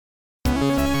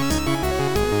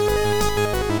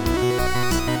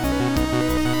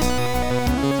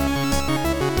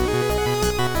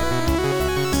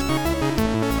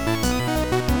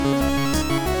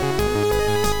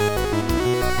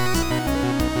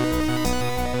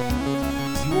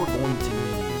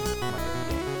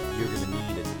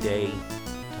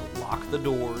the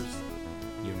doors.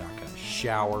 You're not going to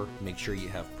shower. Make sure you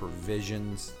have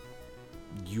provisions.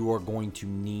 You are going to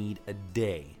need a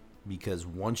day because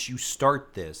once you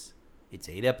start this, it's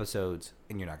 8 episodes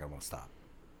and you're not going to want to stop.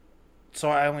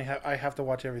 So I have to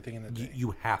watch everything in a day.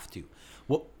 You have to.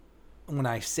 Well, when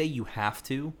I say you have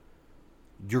to,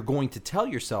 you're going to tell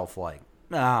yourself like,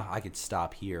 I could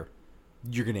stop here.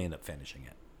 You're going to end up finishing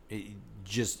it.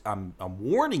 I'm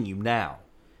warning you now.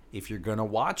 If you're going to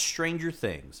watch Stranger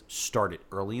Things, start it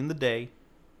early in the day.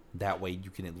 That way you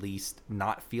can at least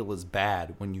not feel as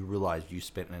bad when you realize you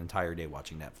spent an entire day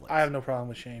watching Netflix. I have no problem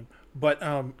with Shame. But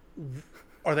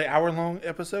are they hour-long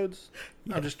episodes?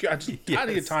 Yes. I just Yes.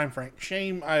 need a time frame.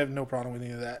 Shame, I have no problem with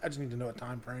any of that. I just need to know a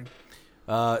time frame.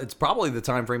 It's probably the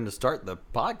time frame to start the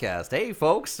podcast. Hey,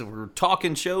 folks, we're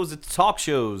talking shows. It's Talk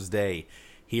Shows Day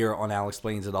here on Alex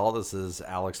Explains It All. This is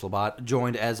Alex Labat,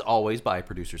 joined as always by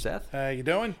producer Seth. How you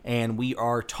doing? And we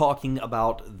are talking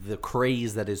about the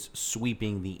craze that is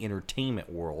sweeping the entertainment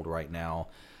world right now.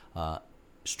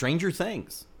 Stranger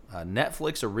Things, a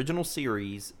Netflix original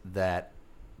series that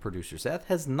producer Seth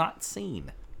has not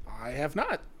seen. I have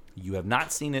not. You have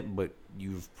not seen it, but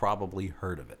you've probably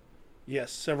heard of it.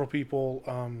 Yes, several people,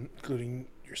 including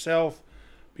yourself,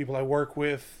 people I work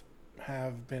with,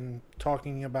 have been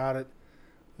talking about it.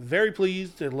 Very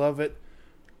pleased. They love it.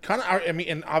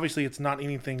 And obviously it's not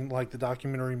anything like the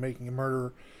documentary Making a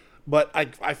Murderer, but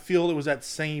I feel it was that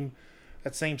same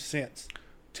sense,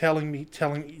 telling me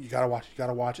you gotta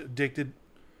watch it, addicted.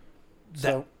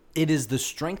 So it is the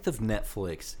strength of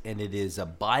Netflix, and it is a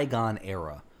bygone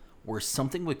era where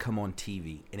something would come on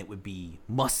TV and it would be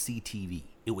must-see TV.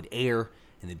 It would air,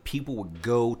 and then people would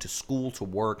go to school, to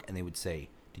work, and they would say,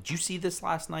 "Did you see this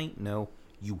last night?" No,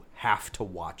 you have to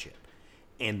watch it.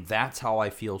 And that's how I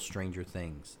feel Stranger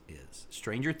Things is.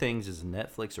 Stranger Things is a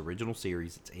Netflix original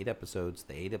series. It's 8 episodes.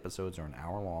 The 8 episodes are an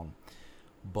hour long.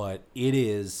 But it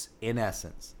is, in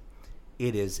essence,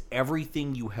 it is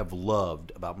everything you have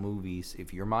loved about movies.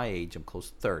 If you're my age, I'm close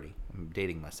to 30. I'm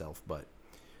dating myself, but...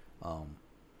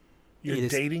 You're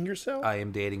dating yourself? I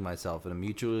am dating myself in a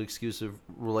mutually exclusive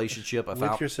relationship.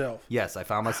 With yourself? Yes, I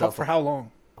found myself... For how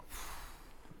long?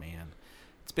 Man,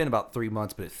 it's been about 3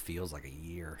 months, but it feels like a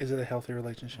year. Is it a healthy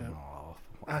relationship? Oh,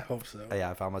 I hope so. Yeah,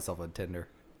 I found myself on Tinder.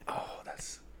 Oh,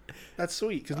 that's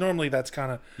sweet. Because normally that's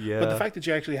kind of... Yeah. But the fact that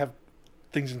you actually have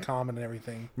things in common and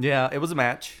everything. Yeah, it was a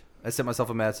match. I sent myself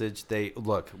a message.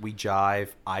 We jive.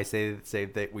 I say the same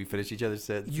thing. We finish each other's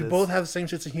sentences. You both have the same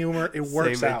sense of humor. It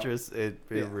works same out. Interest. It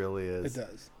really is. It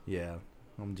does. Yeah.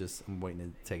 I'm waiting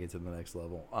to take it to the next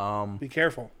level. Be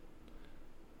careful.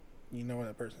 You know where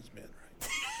that person's been, right?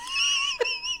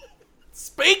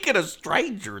 Speaking of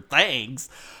Stranger Things,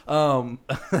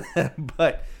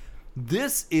 but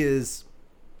this is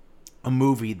a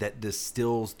movie that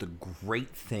distills the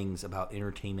great things about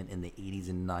entertainment in the 80s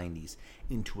and 90s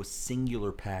into a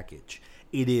singular package.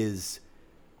 It is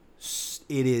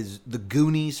The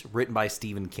Goonies, written by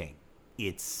Stephen King.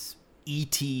 It's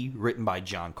E.T., written by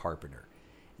John Carpenter.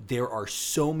 There are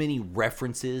so many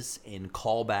references and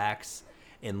callbacks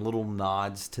and little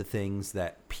nods to things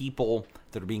that people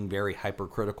that are being very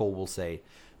hypercritical will say,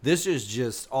 this is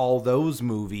just all those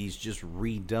movies just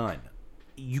redone.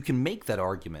 You can make that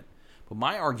argument. But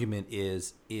my argument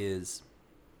is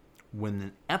when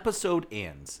an episode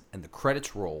ends and the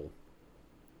credits roll,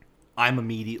 I'm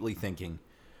immediately thinking,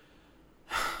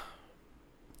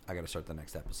 I got to start the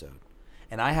next episode.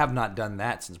 And I have not done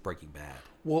that since Breaking Bad.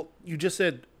 Well, you just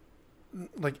said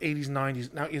like 80s,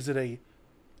 90s. Now, is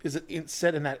it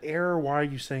set in that era? Why are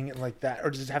you saying it like that? Or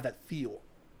does it have that feel?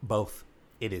 Both.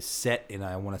 It is set in,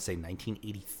 I want to say,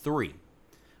 1983.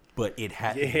 But it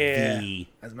had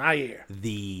that's my year.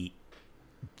 The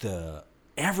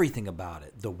everything about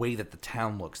it, the way that the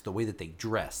town looks, the way that they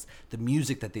dress, the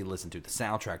music that they listen to, the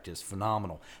soundtrack is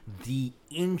phenomenal. The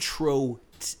intro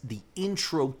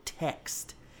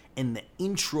text and the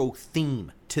intro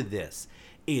theme to this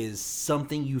is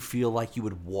something you feel like you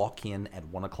would walk in at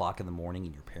 1 o'clock in the morning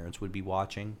and your parents would be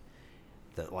watching.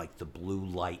 The blue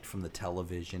light from the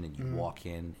television, and you walk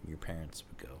in and your parents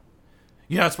would go,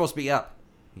 "You're not supposed to be up."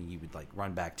 And you would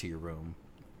run back to your room.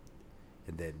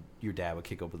 And then your dad would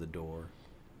kick open the door.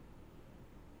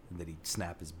 And then he'd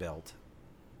snap his belt.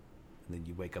 And then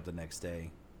you wake up the next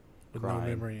day. With crying, no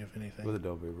memory of anything. With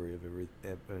no memory of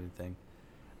anything.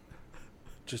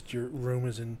 Just your room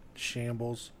is in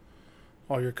shambles.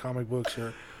 All your comic books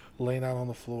are laying out on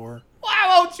the floor. Why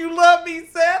won't you love me,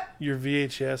 Seth? Your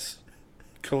VHS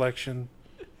collection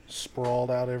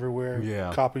sprawled out everywhere.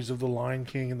 Yeah. Copies of The Lion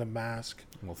King and The Mask.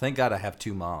 Well, thank God I have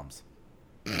 2 moms.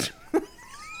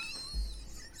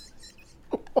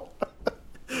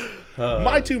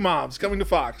 My Two Moms coming to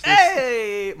Fox.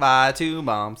 Hey, my two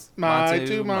moms. My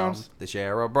two moms. They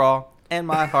share a bra and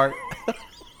my heart.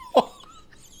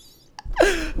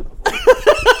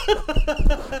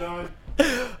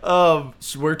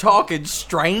 So we're talking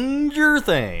Stranger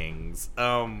Things.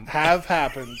 Have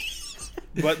happened,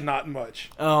 but not much.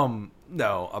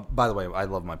 No. By the way, I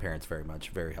love my parents very much.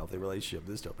 Very healthy relationship.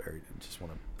 This still married. Just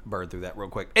want to burn through that real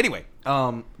quick. Anyway,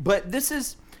 but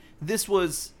this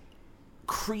was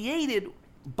created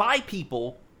by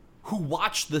people who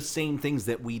watched the same things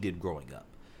that we did growing up.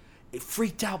 It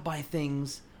freaked out by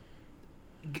things.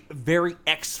 Very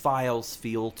X-Files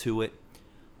feel to it.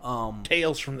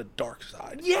 Tales from the Dark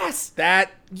Side. Yes,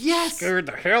 That yes, scared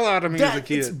the hell out of me as a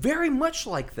kid. It's very much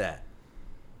like that.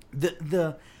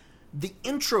 The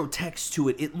intro text to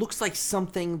it, it looks like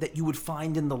something that you would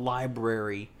find in the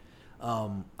library,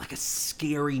 like a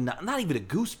scary, not even a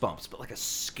Goosebumps, but like a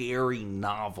scary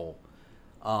novel.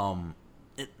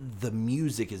 The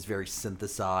music is very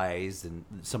synthesized, and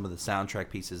some of the soundtrack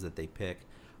pieces that they pick,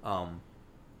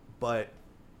 but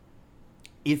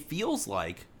it feels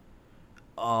like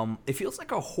a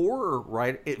horror,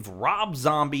 right? If Rob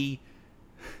Zombie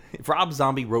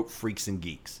wrote Freaks and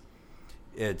Geeks,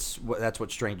 that's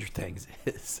what Stranger Things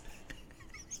is.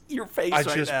 Your face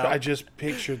now. I just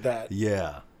pictured that.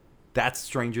 Yeah, that's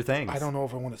Stranger Things. I don't know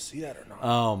if I want to see that or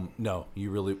not. No,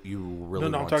 you really. No,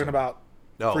 I'm want talking to. about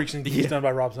Freaks and Geeks done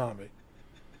by Rob Zombie.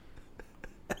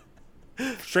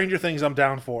 Stranger Things, I'm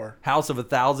down for. House of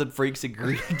 1,000 Freaks and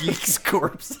Geeks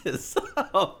corpses.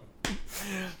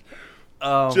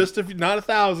 Just not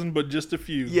 1,000, but just a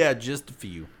few. Yeah, just a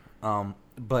few.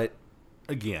 But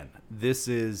again, this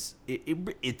is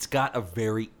it's got a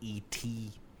very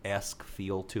ET-esque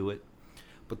feel to it.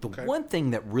 But the one thing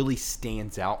that really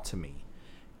stands out to me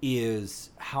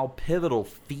is how pivotal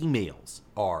females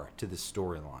are to this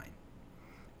storyline.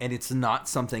 And it's not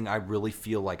something I really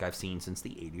feel like I've seen since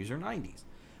the 80s or 90s.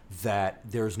 That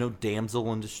there's no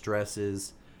damsel in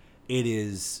distresses. It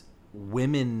is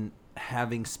women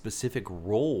having specific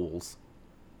roles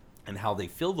and how they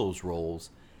fill those roles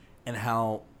and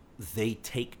how they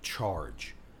take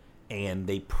charge and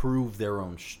they prove their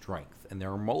own strength. And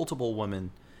there are multiple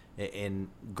women and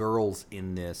girls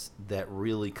in this that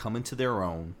really come into their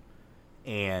own.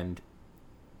 And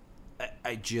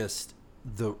I just...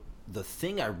 The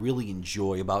thing I really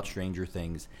enjoy about Stranger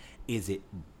Things is it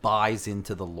buys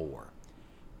into the lore.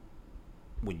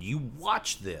 When you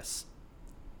watch this,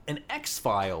 an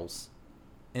X-Files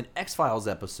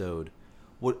episode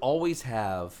would always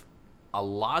have a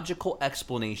logical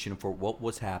explanation for what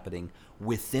was happening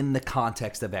within the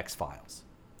context of X-Files,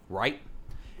 right?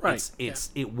 Right.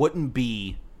 It wouldn't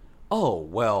be, oh,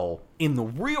 well, in the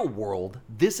real world,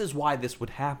 this is why this would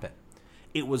happen.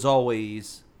 It was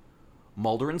always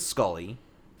Mulder and Scully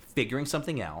figuring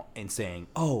something out and saying,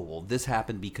 oh, well, this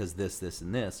happened because this,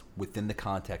 and this within the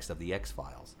context of the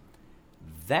X-Files.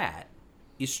 That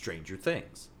is Stranger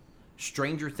Things.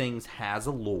 Stranger Things has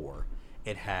a lore.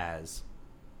 It has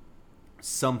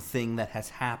something that has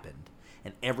happened.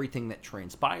 And everything that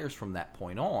transpires from that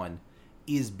point on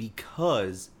is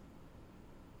because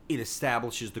it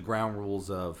establishes the ground rules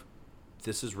of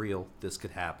this is real, this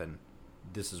could happen,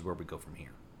 this is where we go from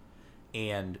here.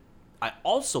 And I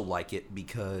also like it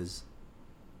because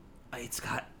it's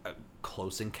got a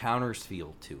Close Encounters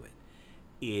feel to it.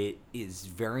 It is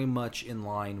very much in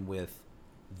line with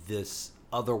this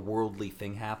otherworldly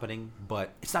thing happening,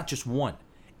 but it's not just one.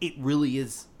 It really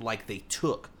is like they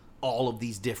took all of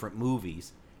these different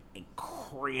movies and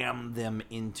crammed them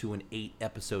into an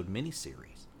 8-episode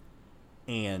miniseries.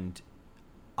 And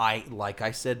like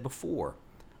I said before,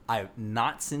 I've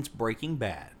not since Breaking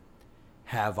Bad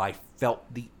have I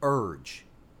felt the urge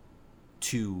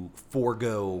to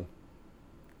forego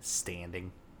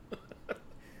standing,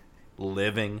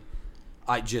 living.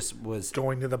 I just was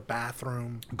going to the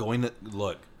bathroom.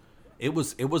 Look, it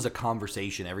was a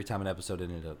conversation every time an episode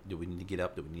ended up. Do we need to get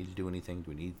up? Do we need to do anything?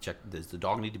 Do we need to check? Does the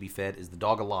dog need to be fed? Is the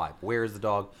dog alive? Where is the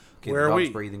dog? Okay, Where the are dog's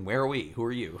we? breathing. Where are we? Who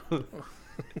are you?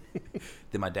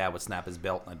 Then my dad would snap his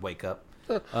belt and I'd wake up.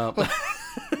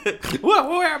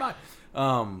 Where am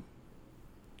I?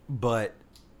 But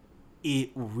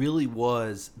it really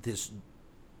was this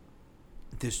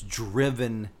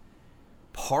driven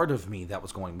part of me that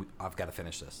was going, I've got to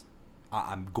finish this.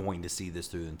 I'm going to see this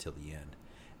through until the end.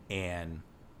 And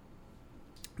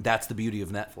that's the beauty of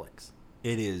Netflix.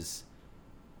 It is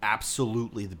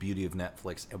absolutely the beauty of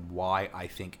Netflix and why I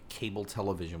think cable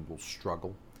television will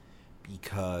struggle,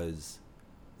 because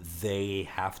they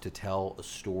have to tell a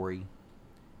story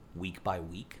week by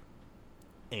week.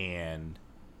 And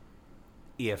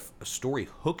if a story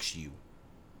hooks you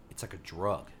it's like a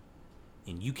drug.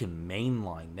 And you can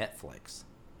mainline Netflix.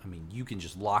 I mean, you can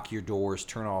just lock your doors,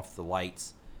 turn off the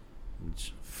lights.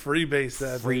 Freebase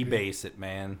that. Freebase it,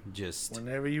 man. Just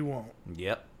whenever you want.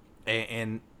 Yep.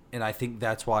 And I think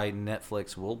that's why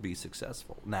Netflix will be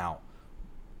successful. Now,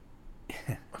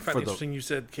 I find it interesting you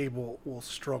said cable will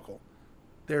struggle.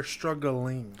 They're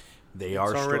struggling. They are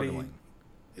struggling.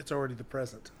 It's already the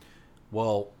present.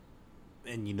 Well,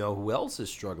 and you know who else is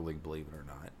struggling, believe it or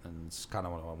not, and it's kind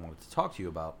of what I wanted to talk to you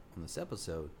about on this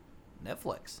episode,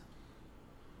 Netflix.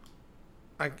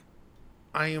 I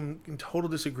am in total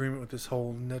disagreement with this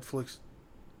whole Netflix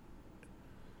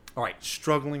all right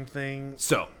struggling thing.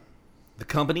 So, the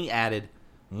company added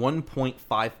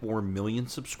 1.54 million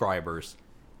subscribers.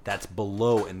 That's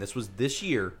below, and this was this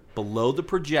year, below the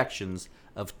projections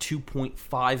of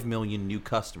 2.5 million new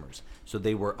customers. So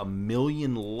they were 1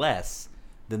 million less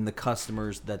than the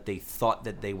customers that they thought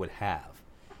that they would have.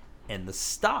 And the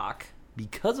stock,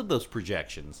 because of those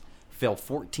projections, fell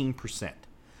 14%.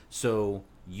 So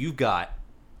you've got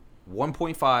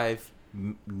 1.5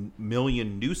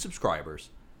 million new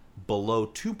subscribers below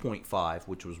 2.5,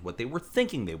 which was what they were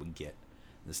thinking they would get.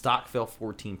 The stock fell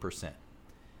 14%.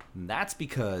 And that's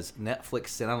because Netflix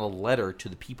sent out a letter to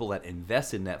the people that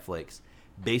invest in Netflix,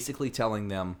 basically telling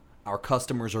them our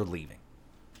customers are leaving.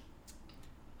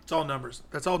 It's all numbers.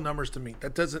 That's all numbers to me.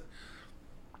 It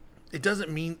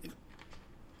doesn't mean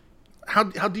how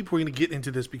deep are we going to get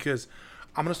into this, because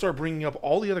I'm going to start bringing up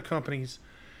all the other companies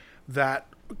that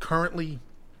currently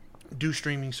do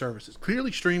streaming services.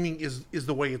 Clearly streaming is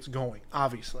the way it's going,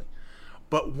 obviously.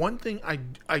 But one thing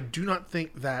I do not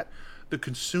think that the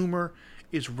consumer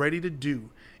is ready to do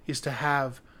is to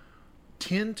have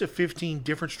 10 to 15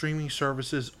 different streaming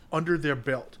services under their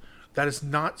belt. That is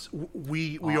not,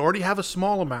 we already have a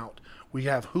small amount. We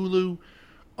have Hulu,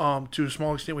 to a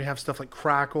small extent. We have stuff like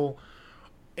Crackle,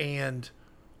 and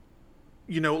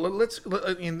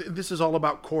and this is all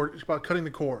about cord. It's about cutting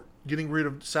the cord, getting rid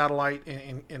of satellite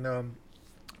and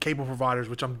cable providers,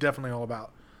 which I'm definitely all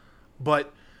about.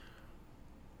 But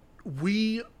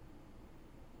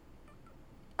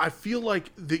I feel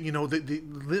like the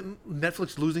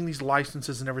Netflix losing these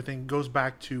licenses and everything goes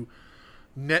back to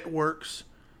networks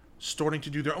starting to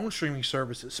do their own streaming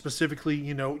services. Specifically,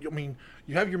 you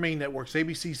have your main networks,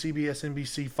 ABC, CBS,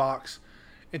 NBC, Fox,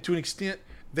 and to an extent,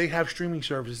 they have streaming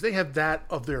services. They have that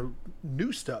of their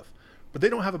new stuff, but they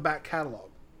don't have a back catalog.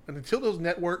 And until those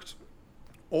networks,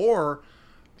 or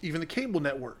even the cable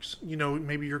networks,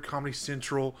 maybe your Comedy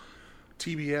Central,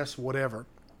 TBS, whatever,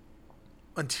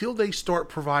 until they start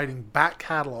providing back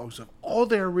catalogs of all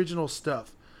their original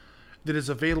stuff that is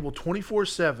available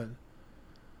 24/7,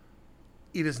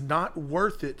 it is not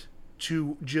worth it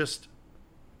to just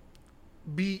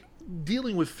be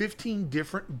dealing with 15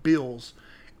 different bills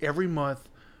every month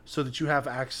so that you have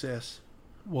access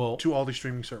to all these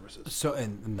streaming services. So,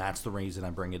 and that's the reason I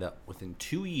bring it up. Within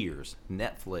 2 years,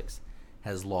 Netflix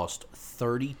has lost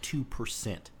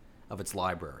 32% of its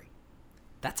library.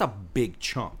 That's a big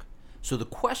chunk. So the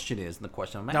question is, and the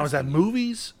question I'm asking now, is that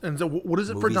movies? And so what is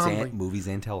it predominantly? Movies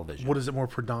and television. What is it more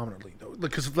predominantly, though?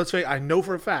 Because let's say I know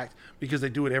for a fact, because they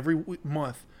do it every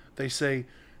month, they say,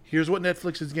 here's what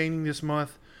Netflix is gaining this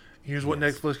month, here's what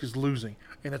Netflix is losing.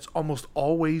 And it's almost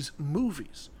always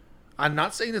movies. I'm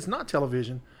not saying it's not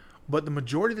television, but the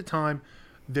majority of the time,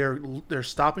 they're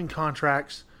stopping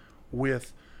contracts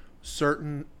with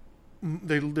certain.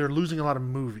 They're losing a lot of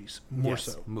movies, more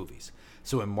so. Movies.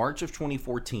 So in March of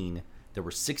 2014, there were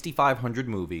 6,500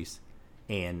 movies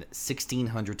and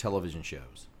 1,600 television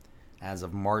shows. As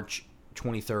of March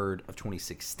 23rd of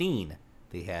 2016,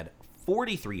 they had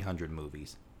 4,300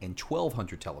 movies and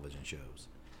 1,200 television shows.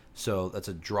 So that's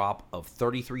a drop of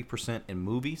 33% in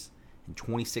movies and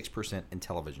 26% in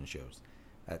television shows.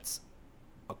 That's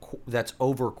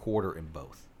over a quarter in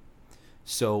both.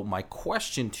 So my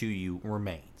question to you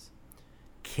remains: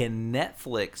 can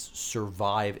Netflix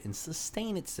survive and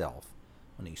sustain itself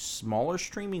on a smaller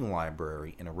streaming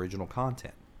library and original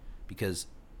content? Because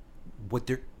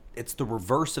it's the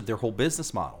reverse of their whole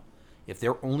business model. If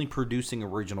they're only producing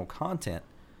original content,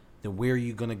 then where are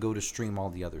you going to go to stream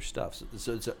all the other stuff?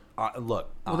 So it's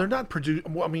look. Well, they're not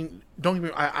producing. Well, I mean, don't get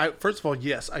me. I first of all,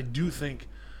 yes, I do think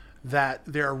that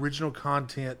their original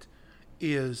content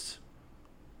is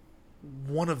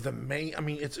one of the main. I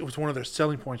mean, it's one of their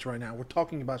selling points right now. We're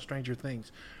talking about Stranger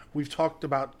Things. We've talked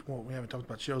about. Well, we haven't talked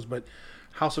about shows, but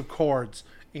House of Cards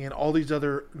and all these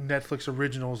other Netflix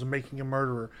originals, and Making a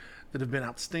Murderer, that have been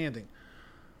outstanding.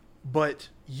 But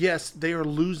yes, they are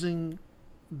losing.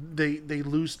 They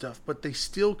lose stuff, but they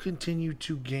still continue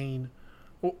to gain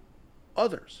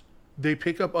others. They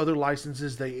pick up other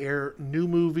licenses. They air new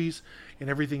movies and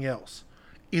everything else.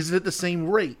 Is it at the same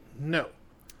rate? No.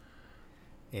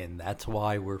 And that's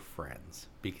why we're friends,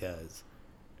 because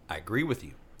I agree with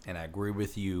you. And I agree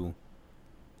with you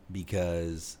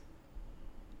because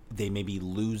they may be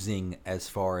losing as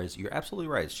far as, you're absolutely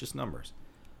right, it's just numbers.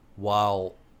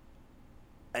 While,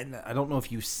 and I don't know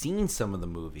if you've seen some of the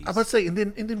movies. I was about to say, and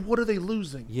then what are they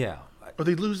losing? Yeah. Are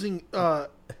they losing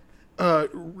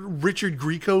Richard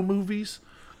Grieco movies?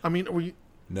 I mean, are we...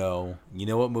 No. You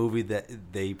know what movie that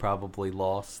they probably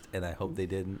lost, and I hope they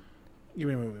didn't? You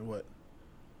mean what?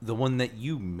 The one that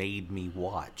you made me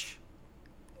watch.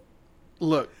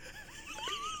 Look,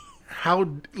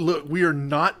 we are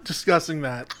not discussing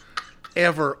that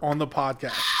ever on the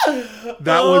podcast.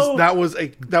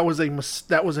 That was a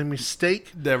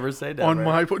mistake. Never say that. On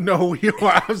my point. No, we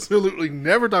are absolutely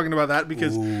never talking about that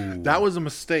because that was a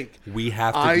mistake. We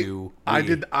have to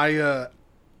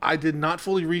I did not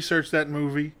fully research that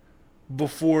movie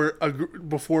before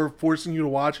forcing you to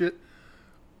watch it.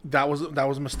 That was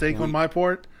a mistake on my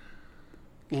part.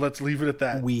 Let's leave it at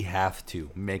that. We have to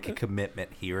make a commitment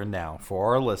here and now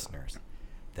for our listeners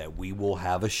that we will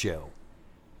have a show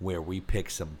where we pick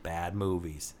some bad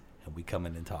movies and we come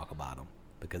in and talk about them,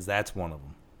 because that's one of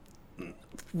them.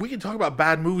 We can talk about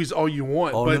bad movies all you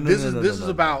want, but this is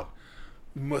about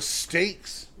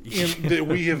mistakes that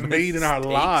we have made in our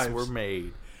lives. Were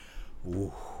made.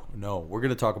 Ooh, no, we're going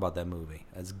to talk about that movie.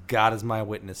 As God is my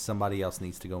witness, somebody else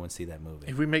needs to go and see that movie.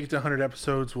 If we make it to 100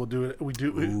 episodes, we'll do it. We'll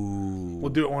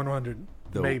do it 100,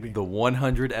 maybe. The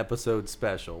 100 episode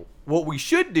special. What we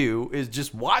should do is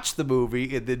just watch the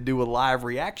movie and then do a live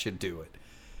reaction to it.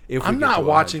 I'm not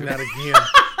watching that again.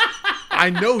 I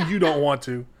know you don't want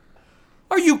to.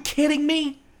 Are you kidding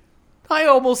me? I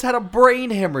almost had a brain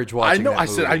hemorrhage watching that movie. I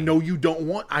said I know you don't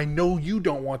want. I know you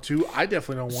don't want to. I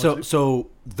definitely don't want to. So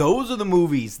those are the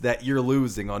movies that you're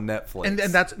losing on Netflix, and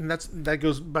that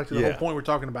goes back to the whole point we're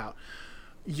talking about.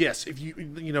 Yes, if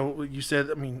you said,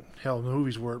 I mean, hell, the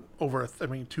movies were over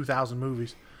 2,000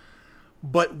 movies,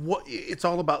 but it's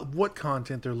all about what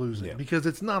content they're losing, because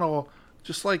it's not all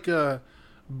just like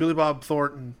Billy Bob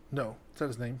Thornton. No, is that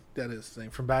his name? That is his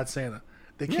name, from Bad Santa.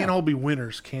 They can't all be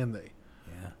winners, can they?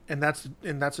 And that's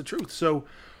the truth. So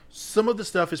some of the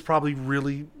stuff is probably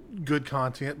really good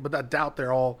content, but I doubt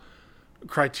they're all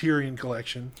Criterion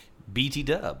Collection. BT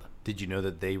Dub. Did you know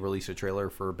that they released a trailer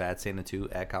for Bad Santa 2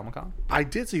 at Comic-Con? I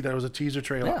did see that. It was a teaser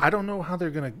trailer. Yeah. I don't know how they're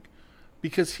going to...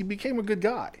 Because he became a good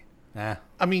guy.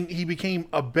 I mean, he became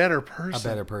a better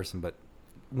person. But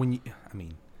when you... I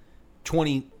mean,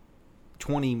 20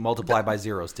 multiplied by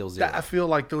 0 is still 0. I feel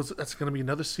like that's going to be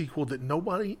another sequel that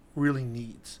nobody really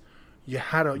needs. You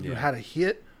had a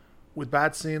hit with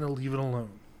Bad Santa, leave it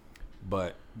alone.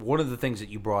 But one of the things that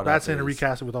you brought Bad Santa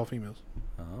recast it with all females.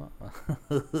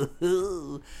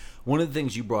 One of the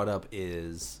things you brought up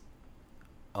is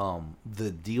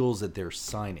the deals that they're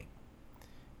signing.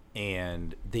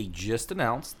 And they just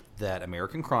announced that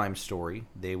American Crime Story,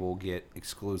 they will get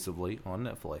exclusively on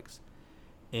Netflix.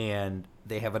 And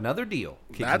they have another deal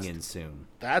kicking in soon.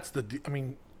 I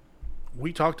mean,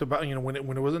 we talked about, when it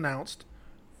was announced.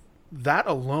 That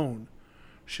alone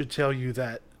should tell you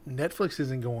that Netflix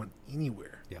isn't going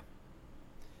anywhere. Yeah.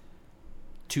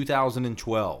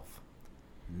 2012,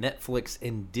 Netflix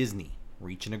and Disney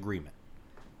reach an agreement.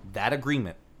 That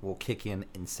agreement will kick in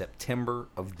September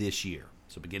of this year.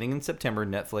 So beginning in September,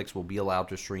 Netflix will be allowed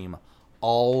to stream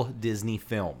all Disney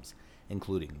films,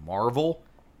 including Marvel,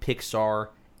 Pixar,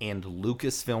 and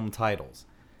Lucasfilm titles,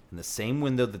 in the same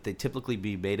window that they typically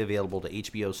be made available to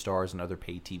HBO, Starz, and other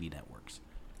paid TV networks.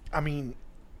 I mean,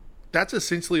 that's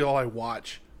essentially all I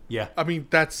watch. Yeah. I mean,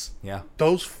 that's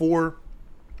those four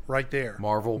right there.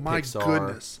 Marvel,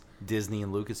 Pixar, Disney,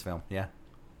 and Lucasfilm. Yeah.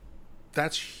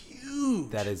 That's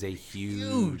huge. That is a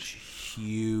huge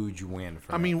win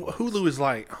for Netflix. Mean, Hulu is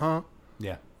like, huh?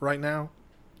 Yeah. Right now?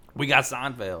 We got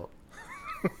Seinfeld.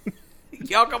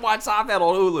 Y'all can watch Seinfeld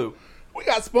on Hulu. We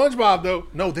got SpongeBob, though.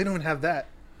 No, they don't have that.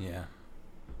 Yeah.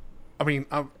 I mean,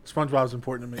 SpongeBob's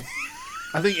important to me.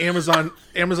 I think Amazon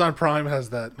Prime has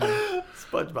that now.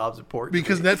 SpongeBob's important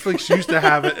because Netflix used to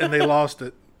have it and they lost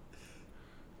it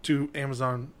to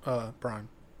Amazon Prime.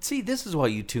 See, this is why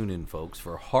you tune in, folks,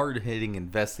 for hard-hitting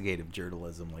investigative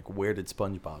journalism. Like, where did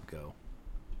SpongeBob go?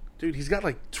 Dude, he's got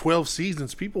like 12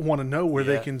 seasons. People want to know where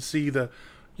they can see the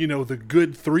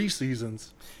good 3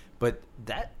 seasons. But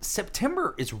that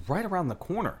September is right around the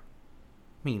corner.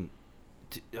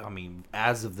 I mean,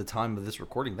 as of the time of this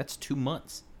recording, that's 2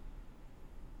 months.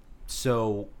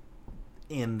 So,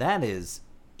 and that is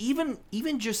even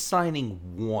just signing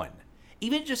one,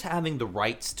 even just having the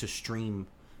rights to stream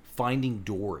Finding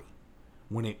Dory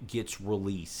when it gets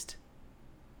released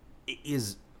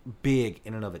is big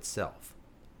in and of itself.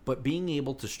 But being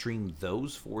able to stream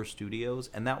those 4 studios,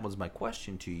 and that was my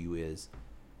question to you, is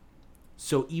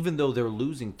so even though they're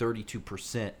losing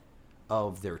 32%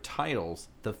 of their titles,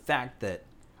 the fact that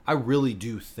I really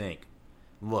do think,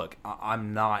 look,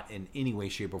 I'm not in any way,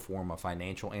 shape, or form a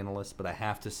financial analyst, but I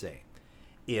have to say,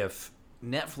 if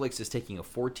Netflix is taking a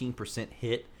 14%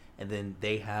 hit and then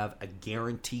they have a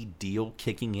guaranteed deal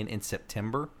kicking in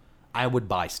September, I would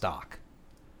buy stock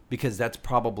because that's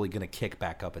probably going to kick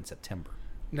back up in September.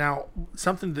 Now,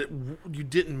 something that you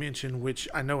didn't mention, which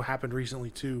I know happened recently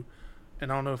too,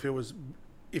 and I don't know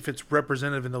if it's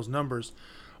representative in those numbers,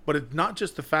 but it's not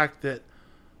just the fact that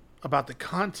about the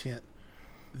content,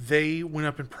 they went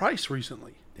up in price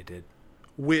recently. They did.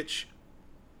 Which,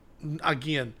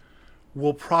 again,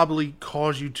 will probably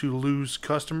cause you to lose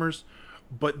customers,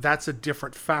 but that's a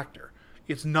different factor.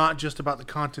 It's not just about the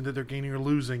content that they're gaining or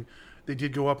losing. They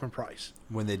did go up in price.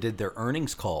 When they did their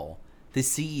earnings call, the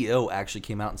CEO actually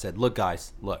came out and said, look,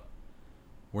 guys,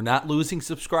 we're not losing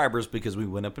subscribers because we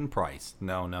went up in price.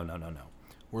 No.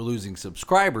 We're losing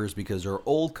subscribers because our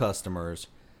old customers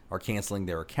are canceling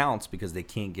their accounts because they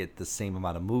can't get the same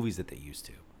amount of movies that they used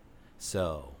to.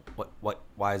 So,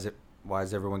 why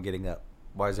is everyone getting up?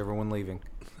 Why is everyone leaving?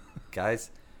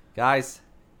 Guys,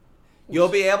 you'll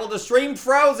be able to stream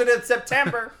Frozen in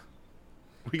September.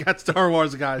 We got Star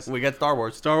Wars, guys. We got Star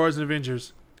Wars. Star Wars and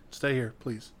Avengers. Stay here,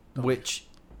 please. Which,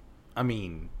 I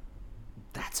mean,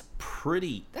 that's a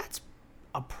pretty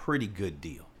good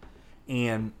deal.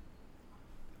 And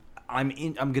I'm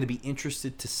going to be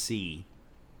interested to see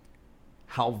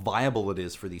how viable it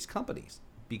is for these companies.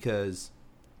 Because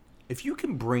if you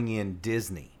can bring in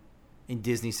Disney, and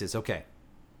Disney says, okay,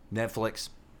 Netflix,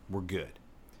 we're good,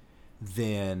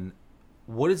 then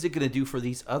what is it going to do for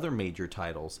these other major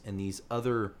titles and these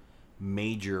other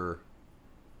major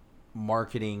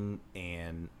marketing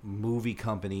and movie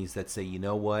companies that say, you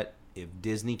know what, if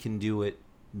Disney can do it,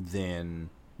 then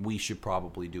we should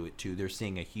probably do it too. They're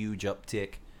seeing a huge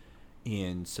uptick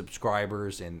in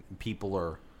subscribers and people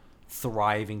are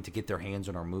thriving to get their hands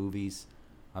on our movies.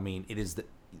 I mean,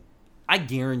 I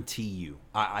guarantee you,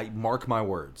 I mark my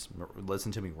words,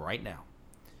 listen to me right now,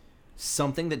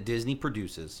 something that Disney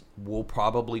produces will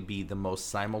probably be the most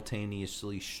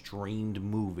simultaneously streamed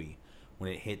movie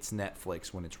when it hits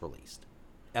Netflix when it's released.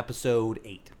 Episode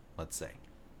 8, let's say.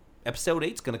 Episode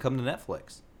 8 is going to come to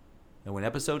Netflix. And when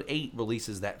Episode 8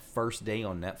 releases that first day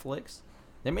on Netflix,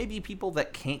 there may be people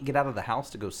that can't get out of the house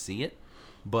to go see it.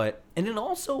 And it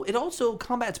also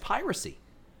combats piracy.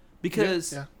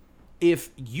 Because if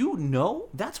you know,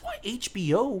 that's why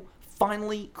HBO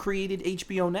finally created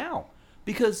HBO Now.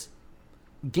 Because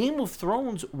Game of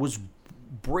Thrones was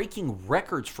breaking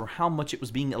records for how much it was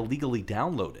being illegally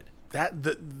downloaded. That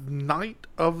the night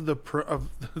of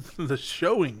the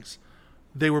showings,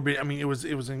 they were being. I mean, it was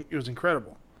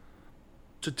incredible.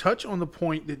 To touch on the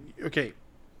point that, okay,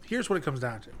 here's what it comes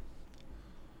down to.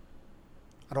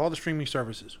 Out of all the streaming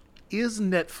services, is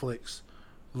Netflix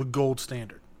the gold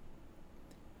standard?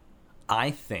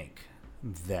 I think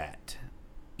that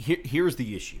here's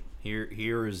the issue.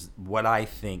 Here is what I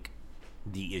think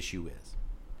the issue is.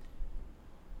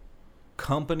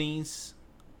 Companies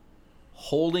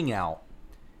holding out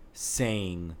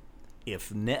saying,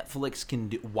 if Netflix can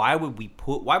do, why would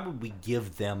we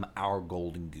give them our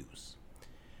golden goose?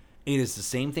 It is the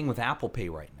same thing with Apple Pay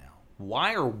right now.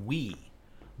 Why are we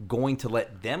going to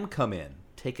let them come in,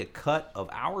 take a cut of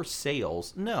our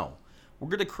sales? No, we're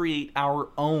going to create our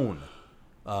own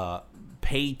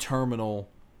pay terminal,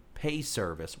 pay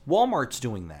service. Walmart's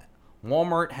doing that.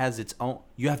 Walmart has its own.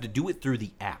 You have to do it through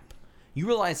the app. You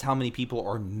realize how many people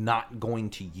are not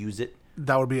going to use it?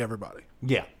 That would be everybody.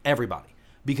 Yeah, everybody.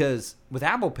 Because with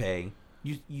Apple Pay,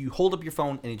 you hold up your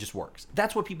phone and it just works.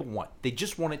 That's what people want. They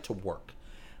just want it to work.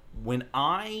 When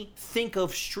I think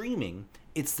of streaming,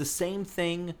 it's the same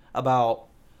thing about,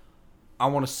 I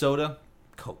want a soda,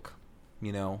 Coke.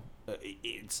 You know,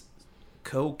 it's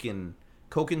Coke and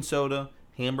soda,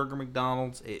 hamburger,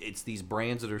 McDonald's. It's these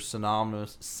brands that are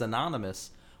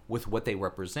synonymous with what they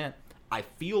represent. I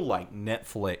feel like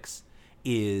Netflix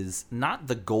is not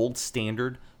the gold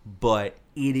standard, but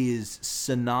it is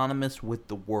synonymous with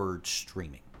the word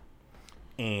streaming.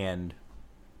 And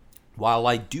while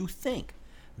I do think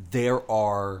there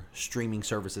are streaming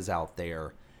services out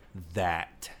there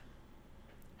that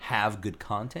have good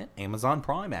content, Amazon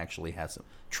Prime actually has some.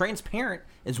 Transparent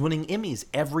is winning Emmys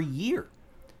every year.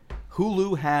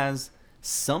 Hulu has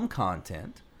some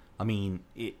content. I mean,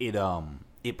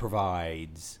 it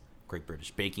provides Great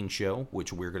British Baking Show,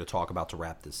 which we're going to talk about to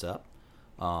wrap this up.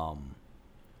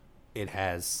 it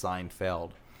has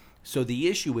Seinfeld. So the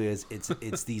issue is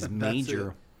it's these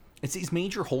major it's these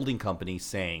major holding companies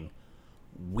saying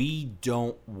we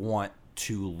don't want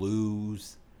to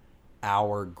lose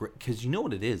our, because you know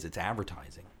what it is, it's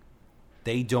advertising.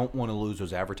 They don't want to lose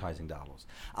those advertising dollars.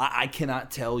 I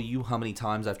cannot tell you how many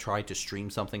times I've tried to stream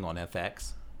something on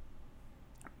FX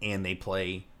and they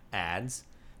play ads.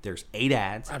 There's 8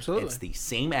 ads. Absolutely. It's the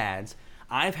same ads.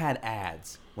 I've had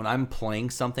ads when I'm playing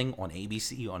something on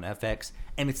ABC, on FX,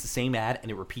 and it's the same ad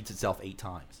and it repeats itself 8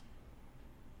 times.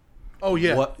 Oh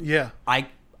yeah, yeah.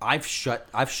 I've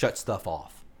shut stuff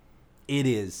off. It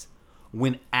is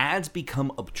when ads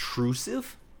become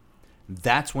obtrusive,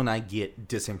 that's when I get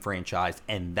disenfranchised,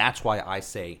 and that's why I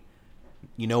say,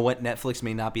 you know what, Netflix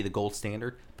may not be the gold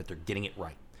standard, but they're getting it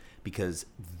right. Because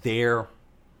the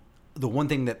one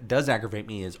thing that does aggravate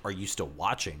me is, are you still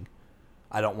watching?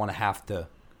 I don't want to have to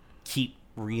keep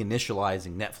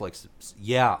reinitializing Netflix.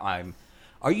 Yeah,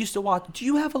 are you still watching? Do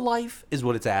you have a life? Is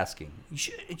what it's asking.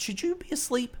 Should you be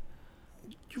asleep?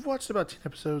 You've watched about 10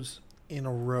 episodes in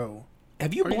a row.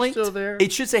 Have you blinked? You still there?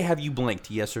 It should say, have you blinked,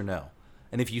 yes or no.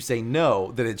 And if you say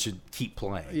no, then it should keep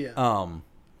playing. Yeah.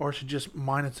 Or it should just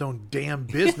mind its own damn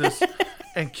business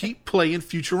and keep playing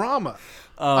Futurama.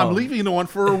 I'm leaving it on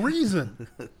for a reason.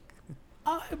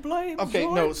 I blame Okay,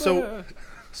 Zoidberg.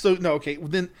 Okay, well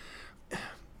then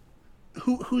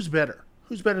who's better?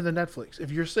 Who's better than Netflix?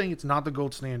 If you're saying it's not the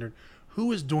gold standard,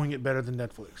 who is doing it better than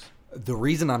Netflix? The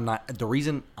reason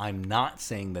I'm not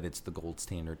saying that it's the gold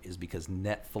standard is because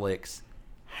Netflix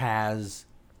has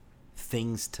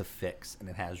things to fix and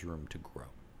it has room to grow.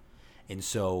 And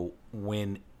so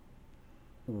when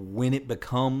it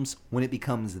becomes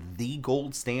the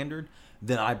gold standard,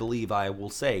 then I believe I will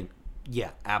say,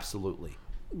 yeah, absolutely.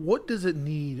 What does it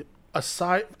need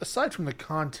aside from the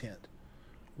content?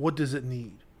 What does it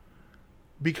need?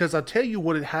 Because I'll tell you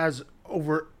what it has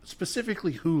over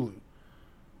specifically Hulu.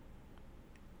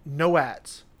 No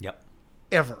ads. Yep.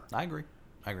 Ever. I agree.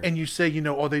 And you say,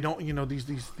 they don't,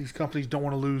 these companies don't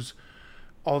want to lose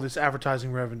all this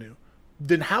advertising revenue.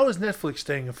 Then how is Netflix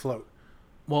staying afloat?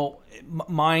 Well,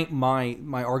 my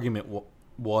argument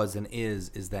was and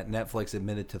is that Netflix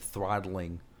admitted to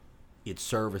throttling its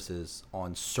services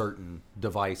on certain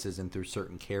devices and through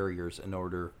certain carriers in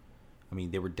order. I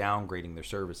mean, they were downgrading their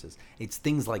services. It's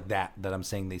things like that I'm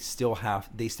saying they still have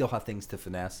things to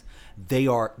finesse.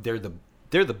 They're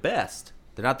the best.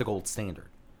 They're not the gold standard,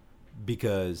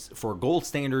 because for a gold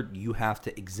standard you have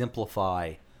to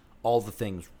exemplify all the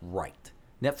things right.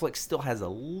 Netflix still has a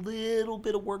little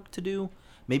bit of work to do,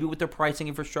 maybe with their pricing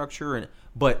infrastructure,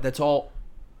 but that's all.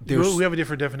 We have a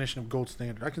different definition of gold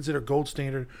standard. I consider gold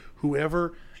standard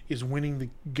whoever is winning the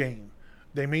game.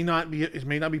 It may not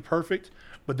be perfect,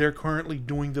 but they're currently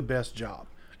doing the best job,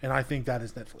 and I think that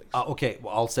is Netflix. Okay,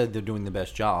 well, I'll say they're doing the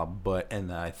best job,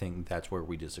 and I think that's where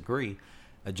we disagree.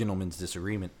 A gentleman's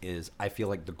disagreement is, I feel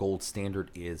like the gold standard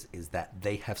is that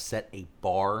they have set a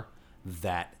bar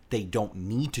that they don't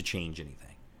need to change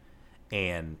anything.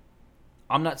 And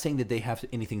I'm not saying that they have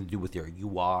anything to do with their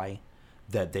UI,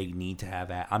 that they need to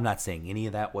have. I'm not saying any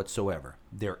of that whatsoever.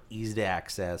 They're easy to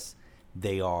access.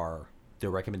 Their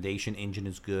recommendation engine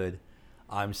is good.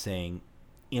 I'm saying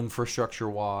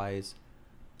infrastructure-wise,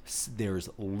 there's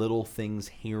little things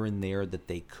here and there that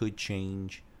they could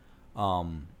change.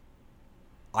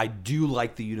 I do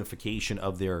like the unification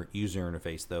of their user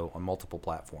interface, though, on multiple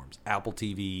platforms. Apple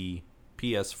TV,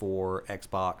 PS4,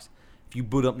 Xbox. If you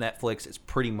boot up Netflix, it's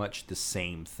pretty much the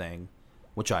same thing,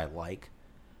 which I like.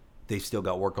 They've still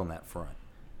got work on that front.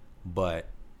 But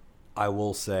I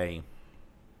will say,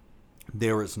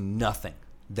 there is nothing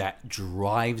that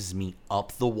drives me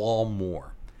up the wall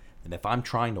more than if I'm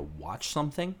trying to watch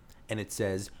something and it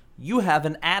says, you have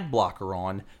an ad blocker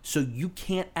on, so you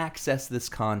can't access this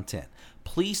content.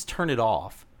 Please turn it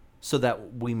off so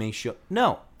that we may show.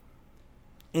 No.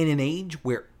 In an age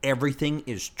where everything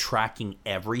is tracking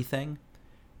everything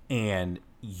and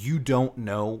you don't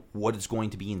know what is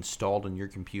going to be installed on your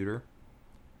computer,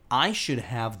 I should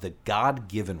have the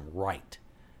God-given right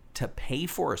to pay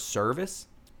for a service,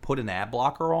 put an ad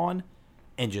blocker on,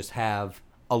 and just have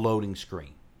a loading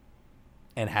screen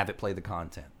and have it play the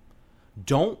content.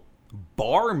 Don't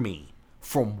bar me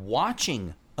from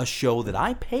watching a show that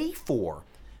I pay for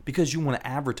because you want to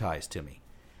advertise to me.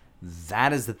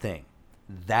 That is the thing.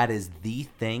 That is the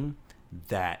thing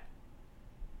that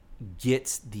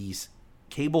gets these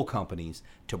cable companies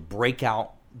to break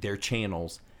out their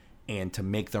channels and to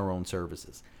make their own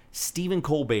services. Stephen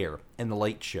Colbert and The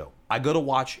Late Show. I go to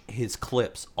watch his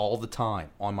clips all the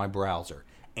time on my browser,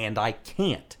 and I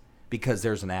can't because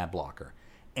there's an ad blocker.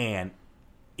 And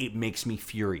it makes me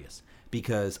furious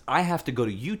because I have to go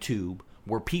to YouTube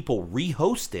where people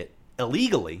rehost it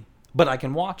illegally, but I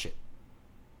can watch it.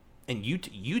 And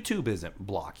YouTube isn't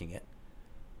blocking it.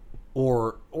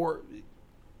 Or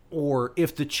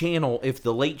if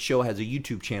the Late Show has a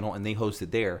YouTube channel and they host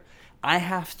it there, I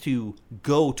have to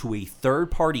go to a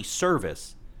third-party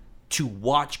service to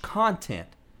watch content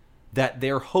that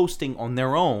they're hosting on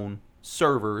their own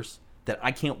servers that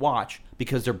I can't watch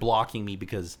because they're blocking me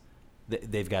because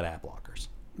they've got ad blockers.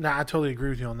 Now, I totally agree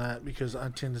with you on that because I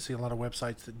tend to see a lot of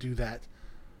websites that do that.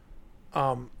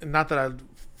 And not that I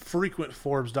frequent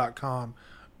Forbes.com,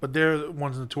 but they're the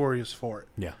ones notorious for it.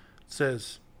 Yeah. It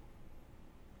says,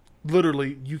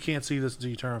 literally, you can't see this until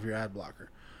you turn off your ad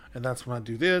blocker. And that's when I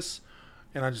do this,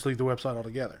 and I just leave the website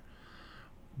altogether.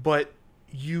 But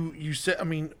you said, I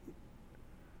mean,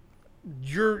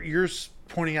 you're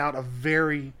pointing out a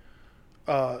very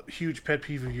huge pet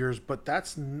peeve of yours, but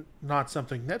that's not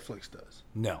something Netflix does.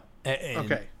 No.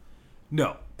 Okay.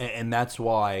 No. And that's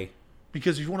why...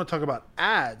 Because if you want to talk about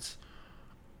ads,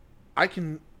 I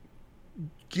can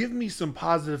give me some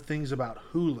positive things about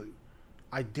Hulu.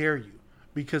 I dare you.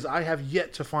 Because I have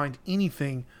yet to find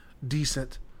anything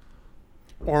decent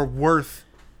or worth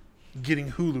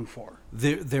getting Hulu for.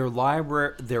 Their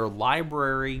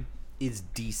library is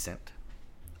decent.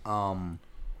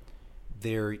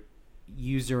 Their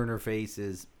user interface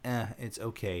is it's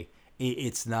okay.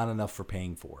 It's not enough for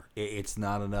paying for. It's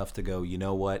not enough to go, you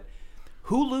know what?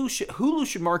 Hulu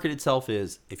should market itself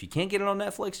as, if you can't get it on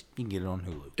Netflix, you can get it on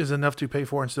Hulu. Is it enough to pay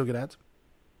for and still get ads?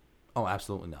 Oh,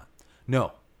 absolutely not.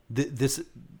 No. This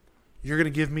You're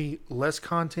going to give me less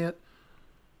content,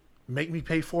 make me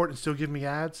pay for it, and still give me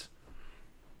ads?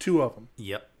 2 of them.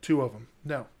 Yep. 2 of them.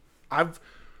 No. I've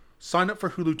signed up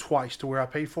for Hulu twice to where I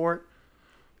pay for it.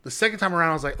 The second time around,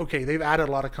 I was like, okay, they've added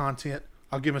a lot of content.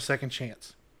 I'll give them a second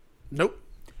chance. Nope.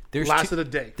 Lasted a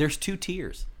day. There's 2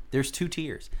 tiers.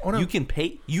 Oh, no. You can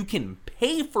pay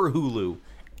for Hulu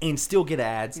and still get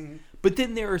ads, but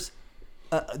then there's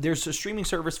a streaming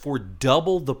service for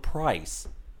double the price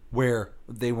where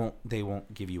they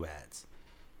won't give you ads.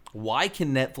 Why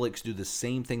can Netflix do the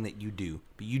same thing that you do,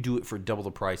 but you do it for double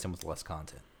the price and with less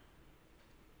content?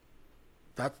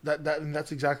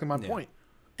 That's exactly my point.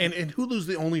 And Hulu's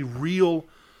the only real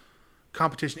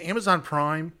competition. Amazon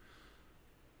Prime.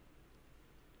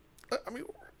 I mean,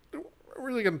 we're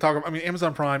really going to talk about. I mean,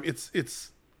 Amazon Prime.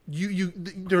 It's you.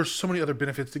 There's so many other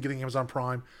benefits to getting Amazon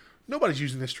Prime. Nobody's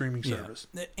using this streaming service.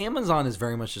 Amazon is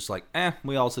very much just like,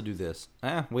 we also do this.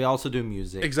 We also do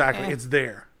music. Exactly. It's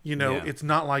there. It's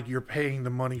not like you're paying the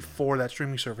money for that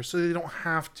streaming service, so they don't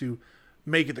have to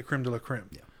make it the creme de la creme.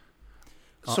 Yeah.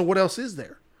 So what else is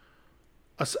there?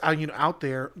 Out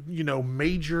there,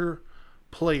 major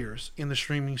players in the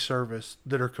streaming service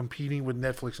that are competing with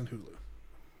Netflix and Hulu.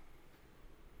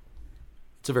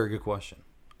 It's a very good question.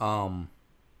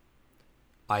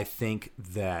 I think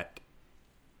that,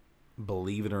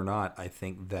 believe it or not, I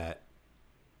think that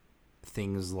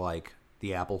things like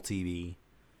the Apple TV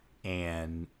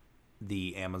and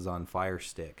the Amazon Fire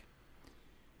Stick,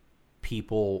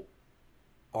 people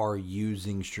are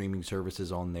using streaming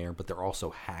services on there, but they're also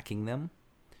hacking them.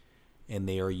 And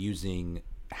they are using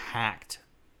hacked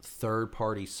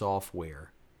third-party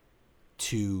software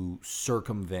to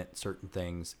circumvent certain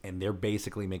things, and they're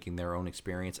basically making their own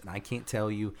experience. And I can't tell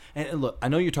you. And look, I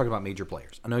know you're talking about major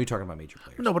players.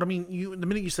 No, but I mean, the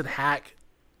minute you said hack,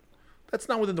 that's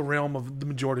not within the realm of the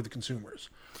majority of the consumers.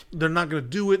 They're not going to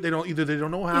do it. They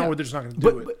don't know how, or they're just not going to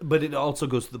do it. But it also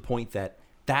goes to the point that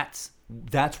that's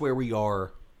where we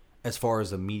are as far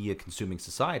as a media consuming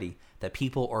society. That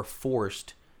people are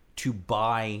forced to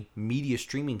buy media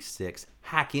streaming sticks,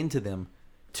 hack into them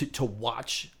to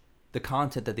watch the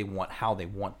content that they want, how they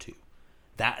want to.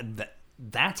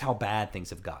 That's how bad things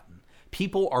have gotten.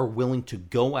 People are willing to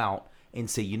go out and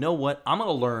say, you know what, I'm going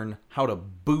to learn how to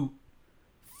boot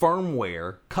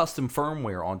firmware, custom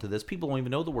firmware onto this. People don't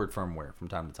even know the word firmware from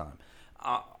time to time.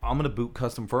 I'm going to boot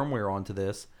custom firmware onto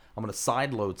this. I'm going to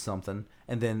sideload something,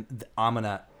 and then I'm going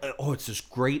to, it's this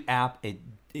great app.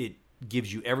 It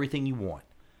gives you everything you want.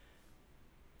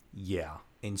 Yeah,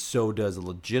 and so does a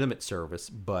legitimate service,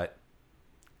 but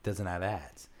doesn't have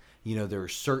ads. There are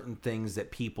certain things that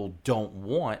people don't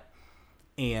want,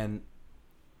 and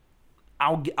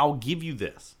I'll give you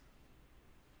this.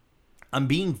 I'm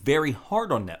being very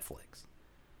hard on Netflix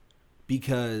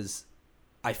because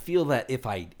I feel that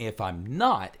if I'm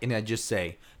not, and I just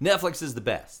say Netflix is the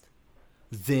best,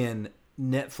 then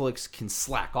Netflix can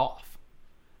slack off.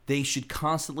 They should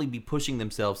constantly be pushing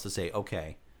themselves to say,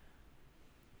 okay,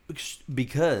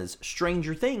 because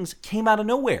Stranger Things came out of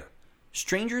nowhere.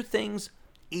 Stranger Things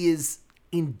is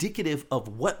indicative of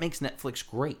what makes Netflix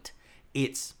great.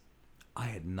 It's, I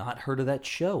had not heard of that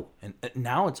show, and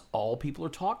now it's all people are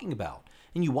talking about.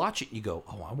 And you watch it and you go,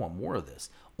 oh, I want more of this.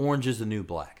 Orange is the New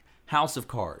Black, House of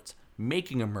Cards,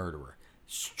 Making a Murderer,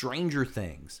 Stranger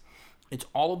Things. It's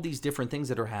all of these different things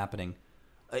that are happening.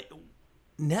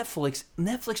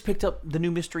 Netflix picked up the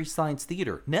new Mystery Science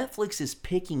Theater. Netflix is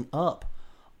picking up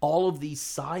all of these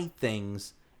side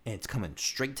things, and it's coming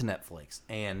straight to Netflix.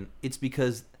 And it's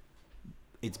because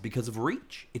of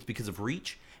reach. It's because of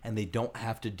reach, and they don't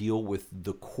have to deal with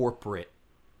the corporate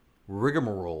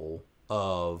rigmarole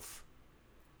of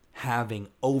having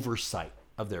oversight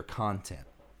of their content.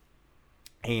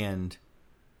 And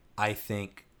I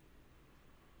think,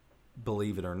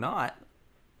 believe it or not,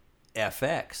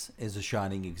 FX is a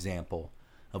shining example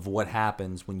of what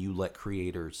happens when you let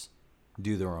creators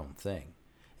do their own thing.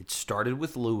 It started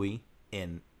with Louis,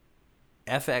 and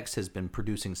FX has been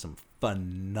producing some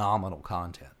phenomenal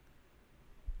content.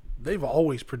 They've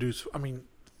always produced, I mean,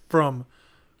 from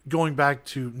going back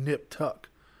to Nip Tuck.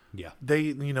 Yeah.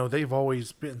 They've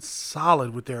always been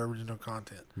solid with their original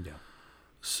content. Yeah.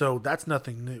 So that's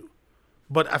nothing new.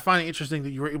 But I find it interesting that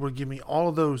you were able to give me all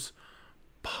of those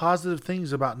positive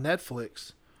things about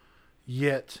Netflix,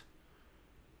 yet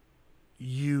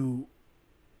you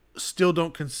still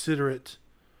don't consider it,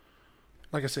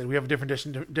 like I said, we have a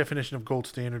different definition of gold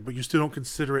standard, but you still don't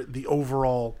consider it the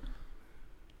overall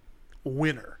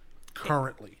winner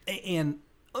currently. And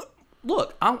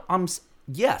look, I'm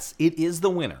yes, it is the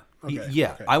winner. Okay,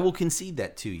 yeah, okay. I will concede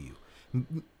that to you.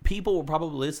 People will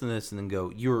probably listen to this and then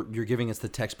go, "You're giving us the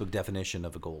textbook definition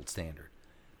of a gold standard."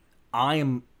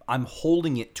 I'm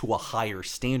holding it to a higher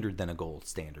standard than a gold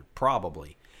standard,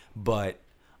 probably, but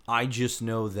I just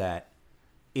know that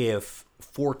if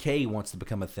 4K wants to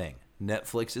become a thing,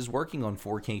 Netflix is working on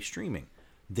 4K streaming.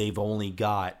 They've only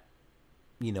got,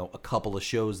 a couple of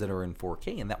shows that are in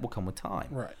 4K, and that will come with time.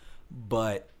 Right.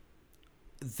 But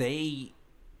they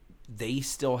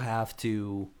still have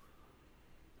to.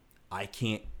 I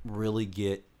can't really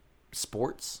get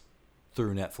sports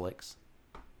through Netflix.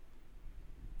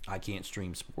 I can't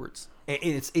stream sports.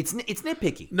 It's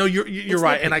nitpicky. No, you're It's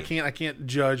right, nitpicky. and I can't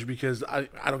judge because I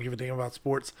don't give a damn about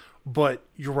sports. But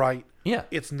you're right. Yeah.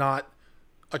 It's not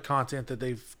a content that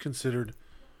they've considered.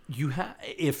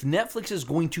 If Netflix is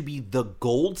going to be the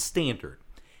gold standard,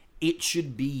 it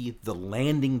should be the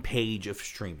landing page of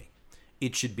streaming.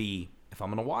 It should be, if I'm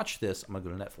going to watch this, I'm going to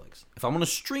go to Netflix. If I'm going to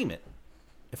stream it,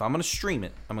 I'm going to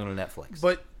go to Netflix.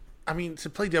 But I mean, to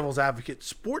play devil's advocate,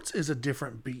 sports is a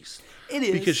different beast. It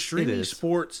is. Because streaming It is.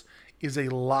 sports is a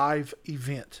live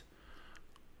event.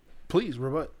 Please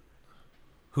rebut.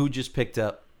 Who just picked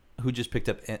up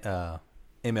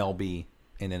MLB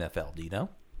and NFL? Do you know?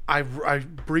 I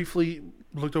briefly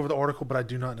looked over the article, but I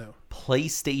do not know.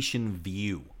 PlayStation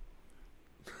View.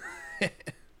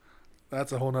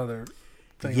 That's a whole nother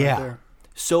thing Yeah. right there.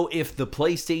 So if the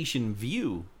PlayStation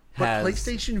View But has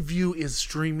PlayStation View is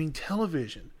streaming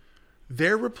television.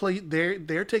 They're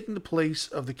taking the place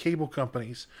of the cable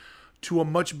companies to a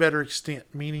much better extent,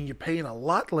 meaning you're paying a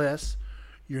lot less.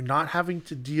 You're not having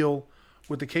to deal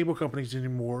with the cable companies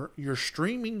anymore. You're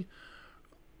streaming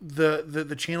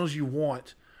the channels you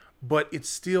want, but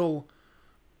it's not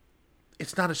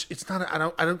I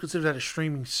don't consider that a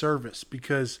streaming service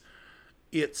because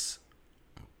it's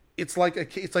like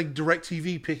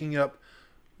DirecTV picking up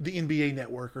the NBA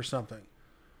network or something.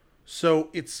 So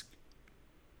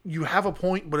you have a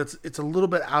point, but it's a little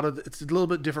bit it's a little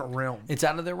bit different realm. It's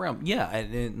out of their realm. Yeah,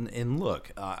 and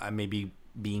look, I may be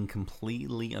being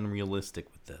completely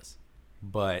unrealistic with this,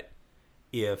 but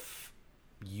if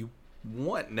you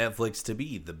want Netflix to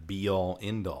be the be-all,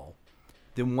 end-all,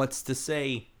 then what's to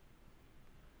say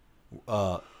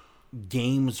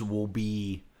games will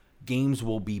be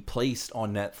placed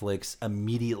on Netflix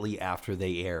immediately after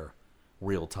they air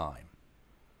real time?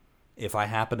 If I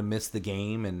happen to miss the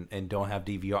game and don't have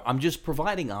DVR, I'm just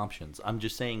providing options. I'm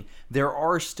just saying there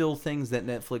are still things that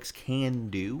Netflix can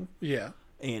do. Yeah.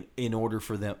 And in order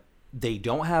for them, they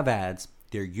don't have ads.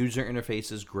 Their user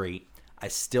interface is great. I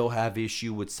still have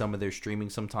issue with some of their streaming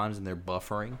sometimes and their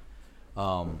buffering.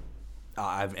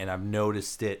 I've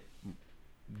noticed it,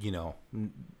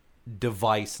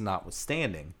 device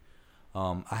notwithstanding.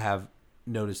 I have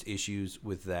noticed issues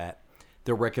with that.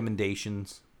 Their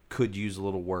recommendations could use a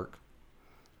little work.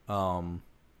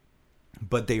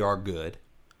 But they are good.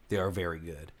 They are very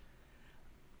good.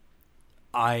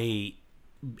 I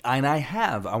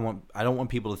don't want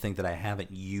people to think that I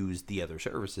haven't used the other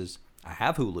services. I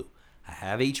have Hulu, I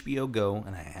have HBO Go,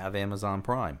 and I have Amazon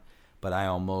Prime, but I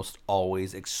almost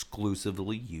always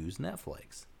exclusively use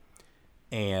Netflix.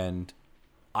 And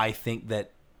I think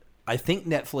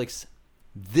Netflix,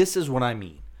 this is what I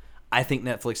mean. I think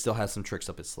Netflix still has some tricks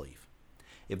up its sleeve.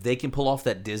 If they can pull off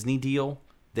that Disney deal,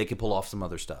 they can pull off some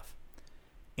other stuff.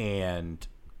 And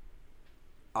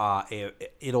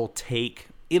it'll take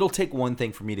one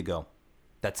thing for me to go,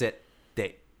 that's it.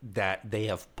 That they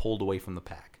have pulled away from the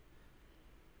pack.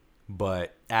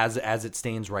 But as it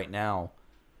stands right now,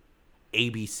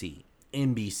 ABC,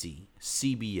 NBC,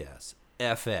 CBS,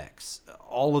 FX,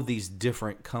 all of these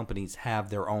different companies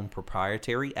have their own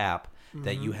proprietary app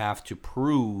that you have to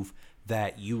prove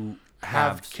that you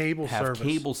have cable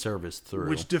service through.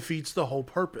 Which defeats the whole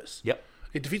purpose. Yep.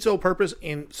 It defeats the whole purpose,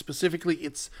 and specifically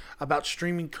it's about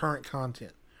streaming current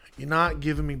content. You're not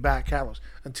giving me back catalogs.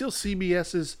 Until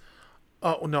CBS's...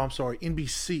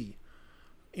 NBC.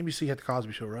 NBC had the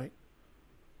Cosby Show, right?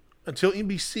 Until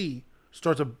NBC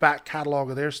starts a back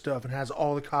catalog of their stuff and has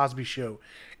all the Cosby Show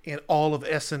and all of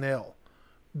SNL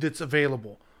that's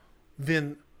available,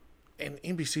 then, and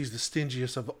NBC's the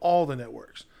stingiest of all the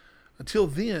networks. Until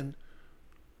then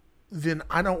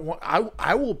I don't want,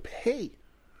 I will pay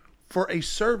for a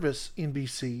service,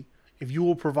 NBC, if you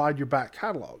will provide your back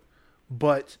catalog.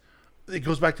 But it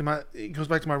goes back to my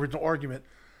original argument.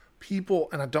 People,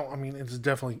 and it's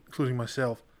definitely including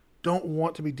myself, don't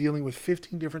want to be dealing with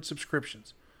 15 different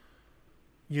subscriptions.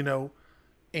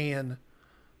 And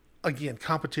again,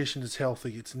 competition is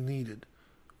healthy. It's needed.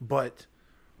 But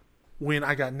when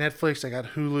I got Netflix, I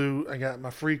got Hulu, I got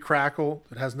my free Crackle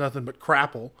that has nothing but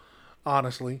crapple,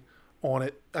 honestly, on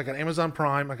it. I got Amazon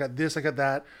Prime. I got this, I got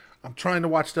that. I'm trying to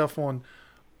watch stuff on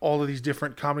all of these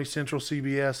different Comedy Central,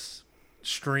 CBS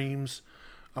streams.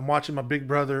 I'm watching my Big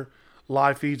Brother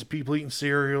live feeds of people eating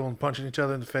cereal and punching each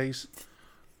other in the face.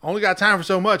 I only got time for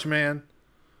so much, man.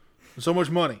 So much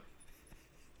money.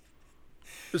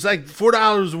 It's like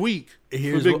 $4 a week for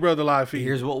Big Brother live feed.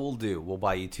 Here's what we'll do. We'll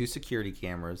buy you 2 security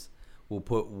cameras. We'll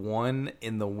put one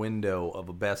in the window of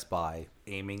a Best Buy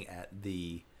aiming at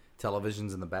the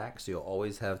televisions in the back, so you'll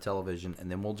always have television.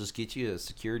 And then we'll just get you a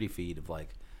security feed of like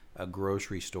a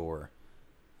grocery store,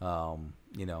 out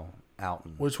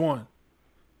in... Which one?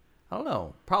 I don't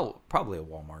know. Probably a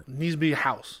Walmart. It needs to be a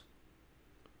house.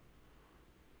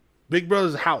 Big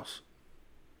Brother's a house.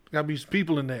 Got to be some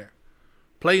people in there.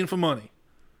 Playing for money.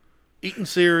 Eating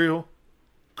cereal.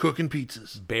 Cooking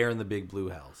pizzas. Bear in the Big Blue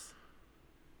House.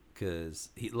 Because,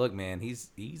 look, man, he's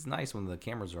nice when the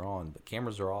cameras are on, but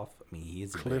cameras are off. I mean, he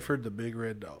is a Clifford the Big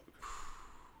Red Dog.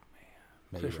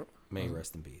 Man, may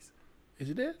rest in peace. Is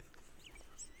he dead?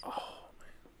 Oh,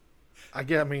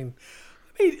 man.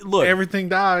 Look, everything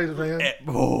dies, man.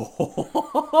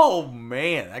 Oh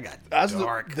man, that's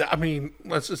dark.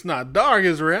 It's not dark,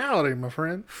 it's reality, my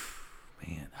friend.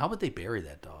 Man, how would they bury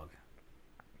that dog?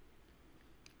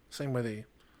 Same way they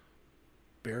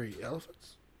bury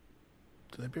elephants.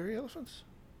 Do they bury elephants?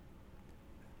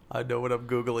 I know what I'm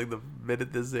Googling the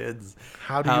minute this ends.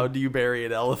 How do you bury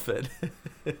an elephant?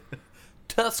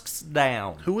 Tusks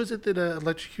down. Who is it that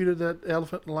electrocuted that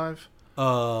elephant alive?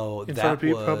 Oh, in front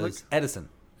of public? Edison.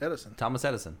 Thomas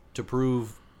Edison. To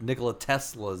prove Nikola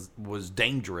Tesla was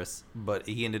dangerous, but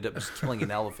he ended up just killing an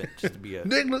elephant just to be a...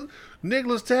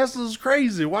 Nikola Tesla's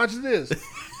crazy. Watch this.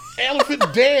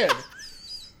 Elephant dead.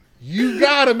 You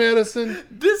got him, Edison.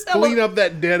 Clean up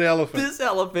that dead elephant. This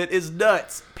elephant is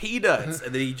nuts. Peanuts.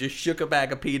 And then he just shook a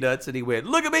bag of peanuts and he went,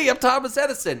 "Look at me, I'm Thomas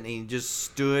Edison." And he just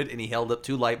stood and he held up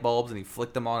 2 light bulbs and he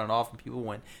flicked them on and off and people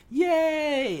went,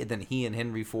 "Yay!" And then he and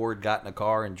Henry Ford got in a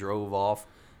car and drove off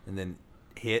and then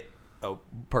hit a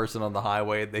person on the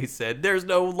highway and they said, "There's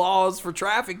no laws for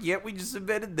traffic yet. We just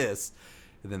invented this."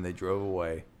 And then they drove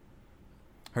away.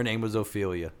 Her name was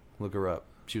Ophelia. Look her up.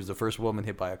 She was the first woman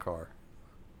hit by a car.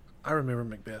 I remember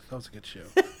Macbeth. That was a good show.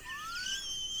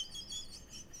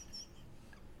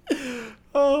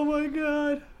 Oh my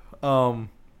god.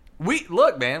 We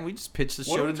just pitched the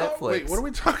show to Netflix. Wait, what are we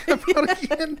talking about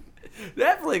again?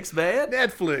 Netflix, man.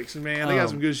 Netflix, man. They got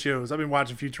some good shows. I've been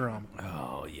watching Futurama.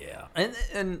 Oh yeah.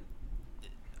 And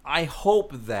I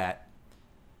hope that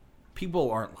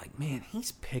people aren't like, "Man,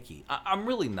 he's picky." I'm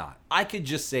really not. I could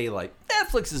just say like,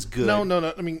 Netflix is good.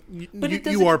 No. I mean,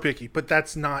 you are picky, but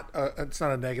that's not. It's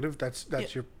not a negative. That's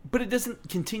your. But it doesn't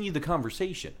continue the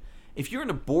conversation. If you're in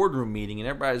a boardroom meeting and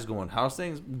everybody's going, "How's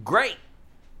things?" Great.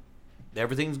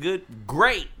 Everything's good.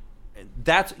 Great.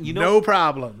 That's no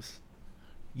problems.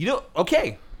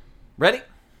 Okay. Ready?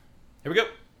 Here we go.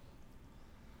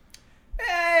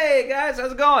 Hey guys,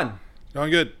 how's it going? Going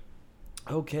good.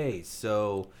 Okay,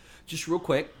 so just real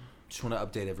quick, just want to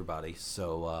update everybody.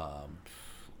 So,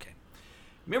 okay.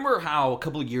 Remember how a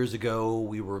couple of years ago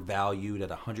we were valued at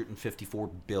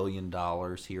 $154 billion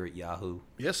here at Yahoo?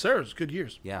 Yes, sir. It's good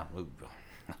years. Yeah.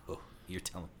 Oh, you're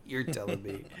telling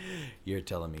me. You're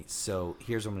telling me. So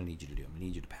here's what I'm gonna need you to do. I'm gonna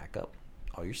need you to pack up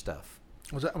all your stuff.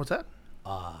 What's that?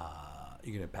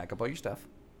 You're gonna pack up all your stuff,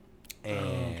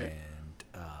 and okay.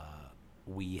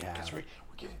 We have. We're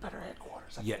getting better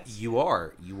headquarters. I Yeah, guess. you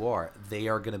are. You are. They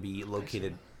are going to be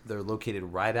located. They're located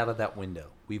right out of that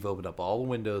window. We've opened up all the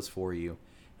windows for you,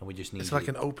 and we just need. It's like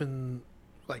an open,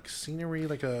 like scenery,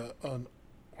 like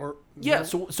or Yeah.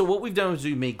 no? So what we've done is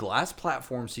we made glass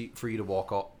platforms for you to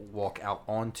walk out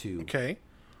onto. Okay.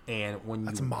 And when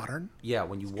That's you modern. Yeah,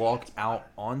 when you walk out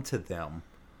onto them,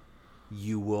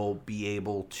 you will be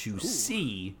able to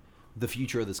see the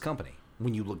future of this company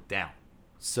when you look down.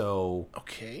 So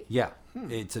Okay. yeah,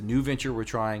 it's a new venture we're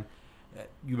trying.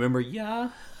 You remember Yahoo?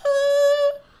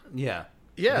 Yeah.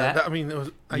 Yeah. That- I mean,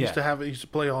 I Yeah. used to have it. Used to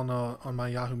play on my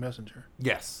Yahoo Messenger.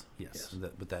 Yes. Yes.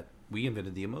 But we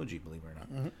invented the emoji, believe it or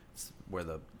not. It's where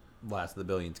the last of the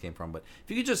billions came from. But if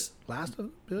you could just Last of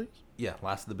the billions?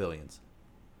 last of the billions.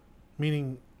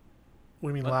 Meaning,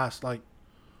 what do you mean last? Like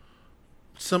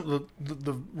some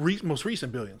most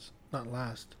recent billions, not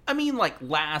last. I mean, like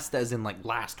last, as in like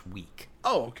last week.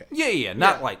 Oh, okay. Yeah.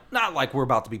 Not like we're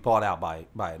about to be bought out by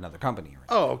another company. Or anything.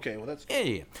 Oh, okay. Well, that's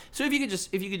Yeah. So if you could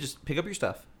just pick up your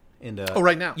stuff and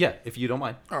right now. Yeah, if you don't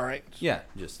mind. All right. Yeah,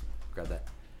 just grab that.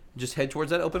 Just head towards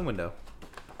that open window.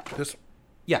 This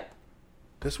Yeah.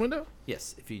 window.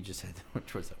 Yes, if you just head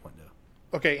towards that window.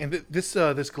 Okay, and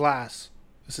this glass,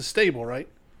 this is stable, right?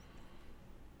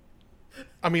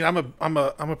 I mean, I'm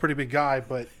a pretty big guy,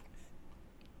 but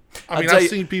I mean, I've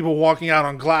seen people walking out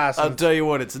on glass. I'll tell you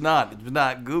what, it's not. It's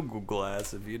not Google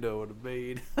Glass, if you know what I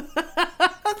mean.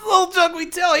 That's a little joke we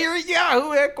tell here at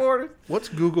Yahoo headquarters. What's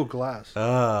Google Glass?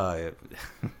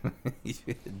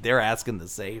 They're asking the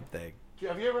same thing.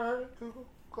 Have you ever heard of Google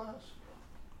Glass?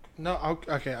 No.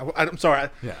 Okay. I'm sorry.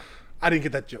 Yeah. I didn't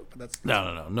get that joke, but that's No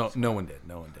one did.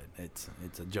 No one did.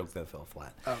 It's a joke that fell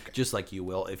flat. Okay. Just like you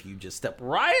will if you just step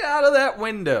right out of that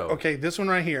window. okay. This one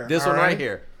right here. This all one right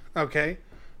here. Okay.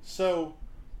 So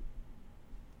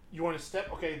you want to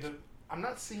step? Okay. I'm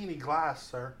not seeing any glass,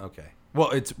 sir. Okay.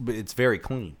 Well, it's very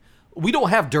clean. We don't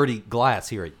have dirty glass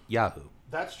here at Yahoo.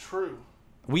 That's true.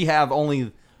 We have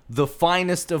only the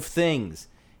finest of things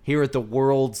here at the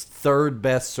world's third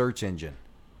best search engine.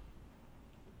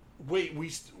 Wait, we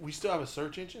still have a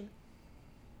search engine?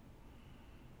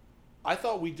 I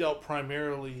thought we dealt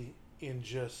primarily in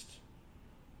just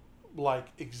like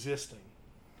existing.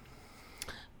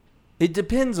 It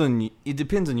depends on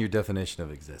your definition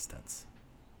of existence.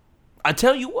 I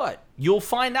tell you what, you'll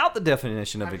find out the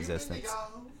definition of existence.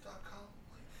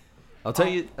 I'll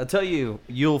tell you,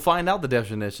 you'll find out the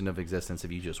definition of existence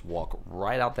if you just walk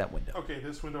right out that window. Okay,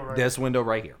 this window right This window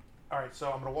right here. All right, so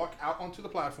I'm going to walk out onto the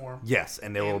platform. Yes,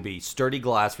 and there will be sturdy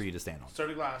glass for you to stand on.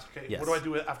 Sturdy glass. Okay, Yes. what do I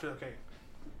do after? Okay.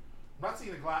 I'm not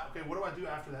seeing the glass. Okay, what do I do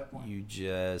after that point? You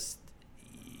just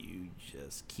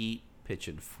keep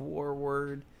pitching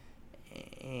forward,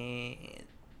 and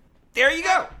there you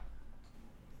go.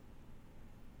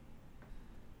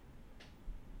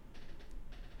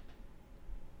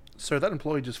 Sir, that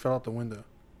employee just fell out the window.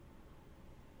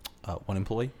 One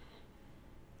employee.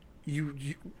 You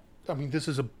I mean,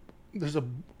 there's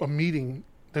a meeting.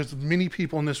 There's many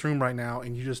people in this room right now,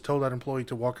 and you just told that employee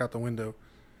to walk out the window,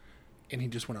 and he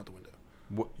just went out the window.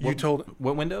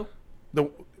 What window? The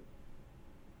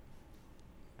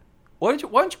Why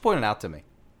don't you point it out to me?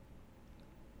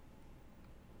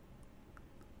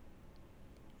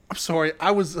 I'm sorry.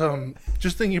 I was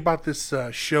just thinking about this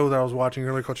show that I was watching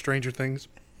earlier called Stranger Things.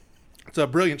 It's a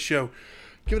brilliant show.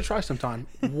 Give it a try sometime.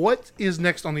 What is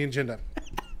next on the agenda?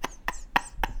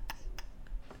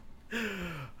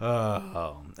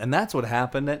 And that's what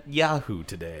happened at Yahoo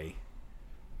today.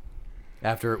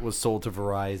 After it was sold to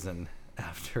Verizon,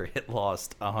 after it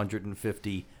lost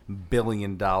 $150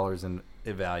 billion in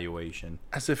evaluation.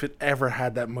 As if it ever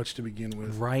had that much to begin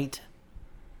with. Right?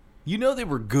 You know they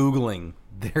were Googling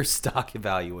their stock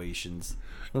evaluations.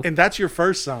 And that's your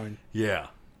first sign. Yeah.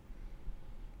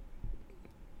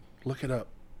 Look it up.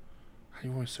 How do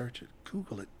you want to search it?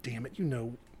 Google it. Damn it. You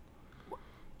know.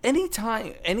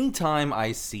 Anytime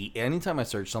I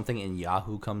search something and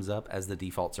Yahoo comes up as the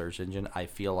default search engine, I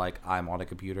feel like I'm on a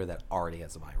computer that already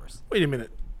has a virus. Wait a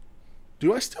minute.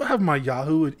 Do I still have my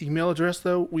Yahoo email address,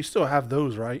 though? We still have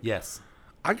those, right? Yes.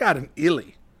 I got an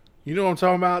Illy. You know what I'm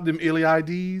talking about? Them Illy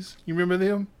IDs? You remember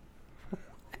them?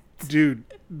 Dude,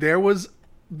 there was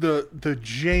the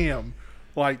jam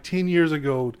like 10 years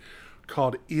ago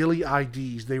called Illy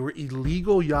IDs. They were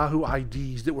illegal Yahoo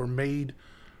IDs that were made,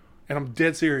 and I'm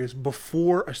dead serious,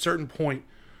 before a certain point.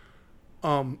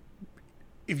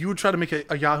 If you would try to make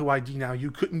a Yahoo ID now, you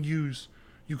couldn't use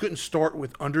you couldn't start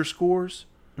with underscores,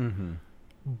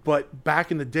 but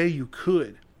back in the day you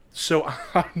could. So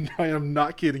I am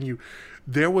not kidding you.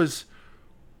 There was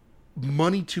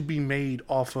money to be made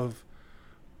off of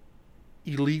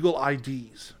illegal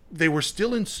IDs. They were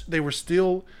still in service.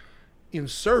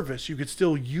 You could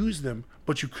still use them,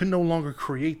 but you could no longer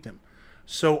create them.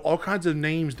 So all kinds of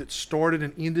names that started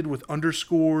and ended with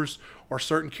underscores or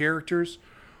certain characters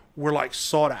were like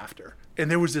sought after. And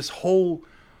there was this whole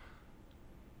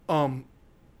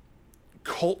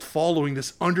cult following,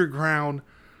 this underground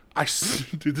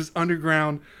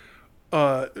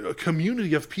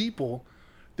community of people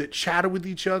that chatted with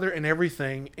each other and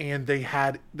everything, and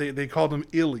they called them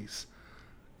illies,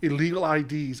 illegal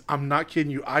IDs. I'm not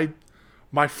kidding you.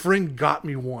 My friend got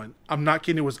me one. I'm not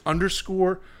kidding. It was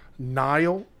underscore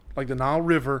Nile, like the Nile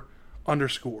River,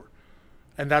 underscore,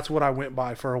 and that's what I went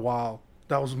by for a while.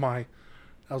 That was my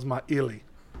illy.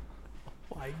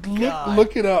 My God.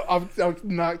 Look it up. I'm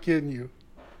not kidding you.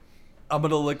 I'm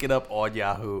gonna look it up on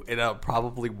Yahoo, and I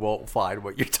probably won't find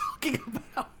what you're talking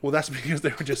about. Well, that's because they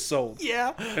were just sold.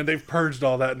 Yeah. And they've purged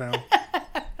all that now.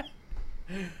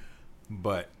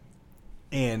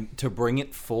 And to bring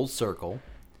it full circle,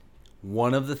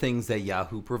 one of the things that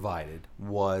Yahoo provided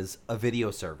was a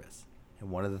video service.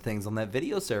 And one of the things on that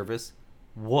video service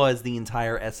was the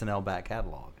entire SNL back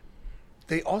catalog.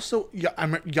 They also,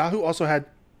 Yahoo also had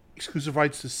exclusive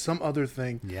rights to some other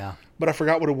thing. Yeah. But I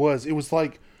forgot what it was. It was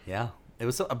like... Yeah. It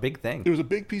was a big thing. It was a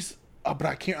big piece, but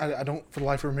I don't for the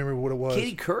life remember what it was.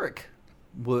 Katie Couric,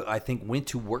 I think, went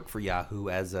to work for Yahoo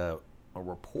as a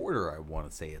reporter, I want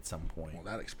to say, at some point. Well,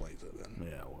 that explains it then.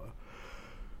 Yeah, well.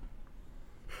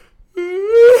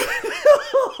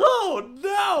 Oh,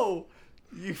 no!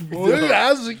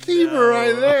 That's a keeper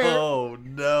right there. Oh,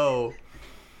 no.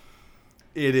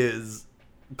 It is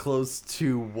close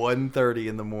to 1:30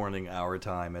 in the morning, our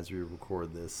time, as we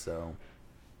record this, so...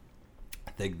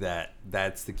 I think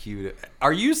that's the cue.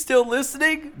 Are you still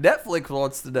listening? Netflix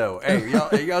wants to know. Hey,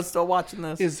 are y'all still watching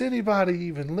this? Is anybody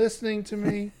even listening to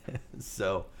me?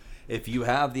 So, if you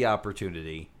have the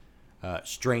opportunity,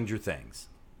 Stranger Things.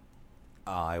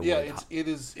 It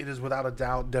is without a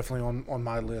doubt definitely on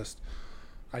my list.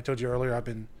 I told you earlier I've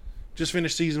been just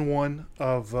finished season 1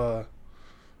 of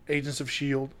Agents of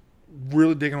S.H.I.E.L.D.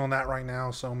 Really digging on that right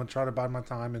now, so I'm gonna try to bide my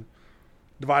time and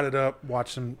divide it up,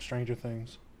 watch some Stranger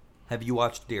Things. Have you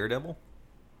watched Daredevil?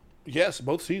 Yes,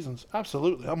 both seasons.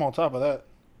 Absolutely. I'm on top of that.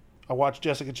 I watched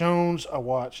Jessica Jones. How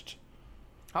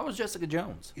was Jessica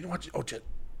Jones? You know what?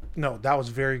 No, that was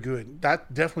very good.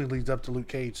 That definitely leads up to Luke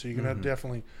Cage, so you're going to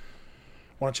definitely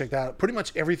want to check that out. Pretty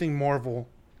much everything Marvel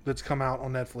that's come out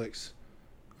on Netflix,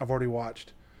 I've already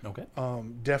watched. Okay.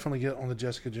 Definitely get on the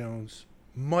Jessica Jones.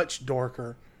 Much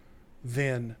darker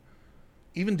than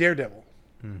even Daredevil.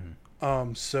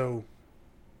 Mm-hmm. So...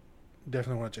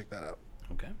 definitely want to check that out.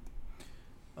 Okay.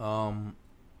 And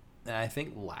I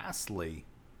think lastly,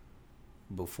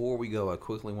 before we go, I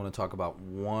quickly want to talk about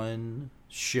one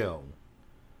show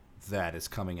that is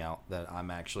coming out that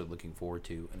I'm actually looking forward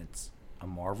to, and it's a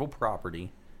Marvel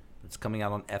property that's coming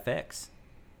out on FX.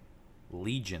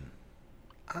 Legion.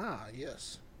 Ah,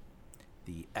 yes.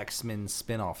 The X-Men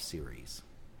spin-off series.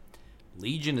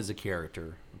 Legion is a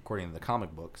character, according to the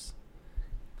comic books.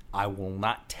 I will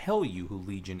not tell you who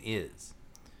Legion is,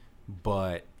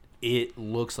 but it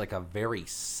looks like a very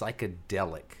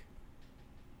psychedelic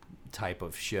type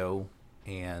of show,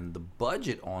 and the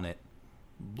budget on it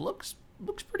looks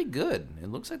pretty good.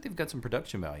 It looks like they've got some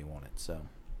production value on it. So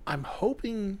I'm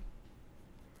hoping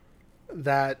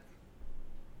that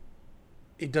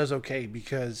it does okay,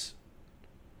 because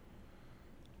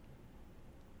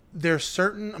there's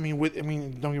certain, don't get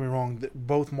me wrong, that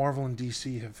both Marvel and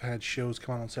DC have had shows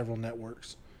come out on several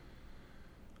networks.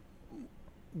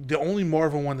 The only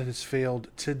Marvel one that has failed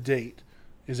to date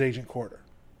is Agent Carter,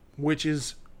 which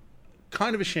is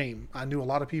kind of a shame. I knew a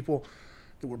lot of people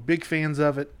that were big fans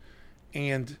of it,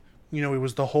 and it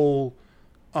was the whole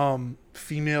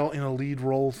female in a lead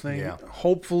role thing. Yeah.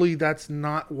 Hopefully that's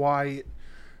not why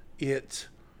it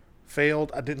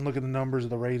failed. I didn't look at the numbers of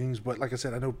the ratings, but like I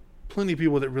said, I know plenty of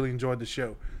people that really enjoyed the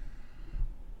show.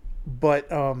 But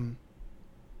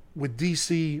with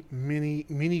DC,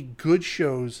 many good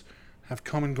shows have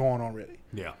come and gone already.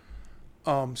 yeah,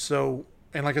 So,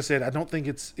 and like I said, I don't think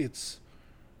it's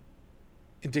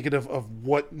indicative of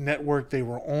what network they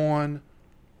were on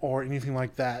or anything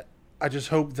like that. I just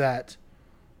hope that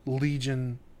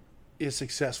Legion is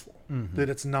successful. Mm-hmm. That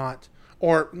it's not,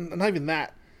 or not even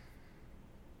that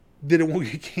it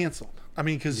won't get canceled.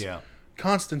 Because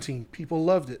Constantine, people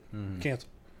loved it. Mm-hmm. Canceled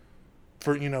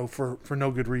for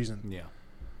no good reason. Yeah.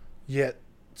 Yet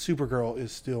Supergirl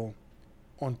is still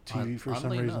on TV for some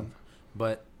Oddly reason. enough.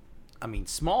 But I mean,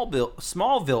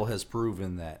 Smallville has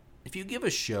proven that if you give a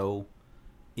show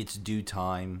its due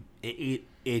time,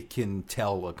 it can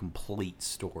tell a complete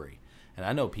story. And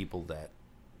I know people that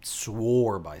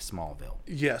swore by Smallville.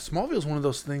 Yeah, Smallville is one of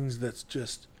those things that's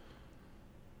just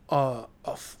not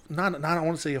I don't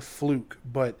want to say a fluke,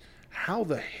 but how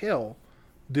the hell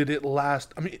did it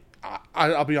last? I mean,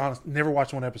 I'll be honest, never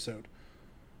watched one episode,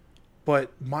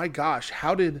 but my gosh,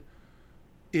 how did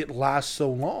it last so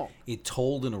long? It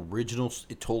told an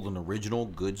original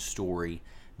good story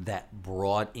that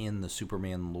brought in the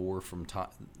Superman lore from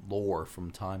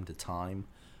time to time,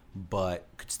 but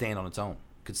could stand on its own.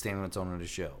 Could stand on its own in a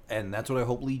show, and that's what I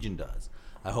hope Legion does.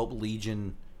 I hope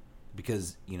Legion,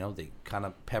 because they kind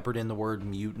of peppered in the word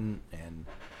mutant and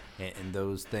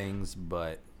those things,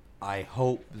 but I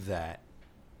hope that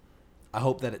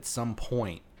at some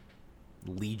point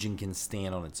Legion can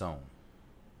stand on its own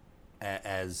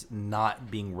as not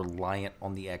being reliant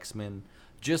on the X-Men,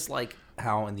 just like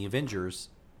how in the Avengers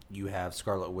you have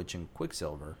Scarlet Witch and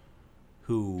Quicksilver,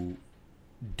 who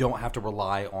don't have to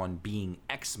rely on being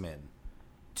X-Men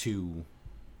to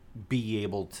be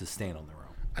able to stand on their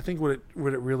own. I think what it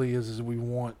really is we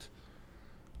want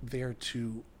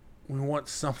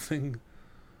something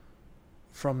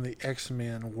from the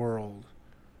X-Men world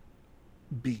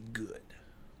be good,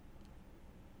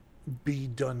 be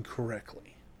done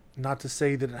correctly. Not to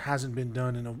say that it hasn't been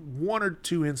done in one or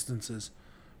two instances,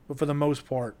 but for the most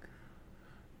part,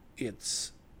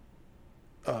 it's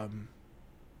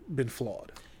been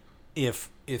flawed. If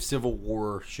Civil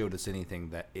War showed us anything,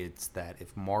 that it's that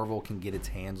if Marvel can get its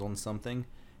hands on something,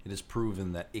 it has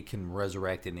proven that it can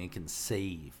resurrect and it can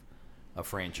save a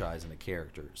franchise and a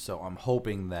character. So I'm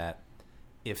hoping that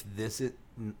if it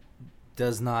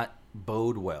does not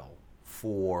bode well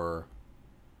for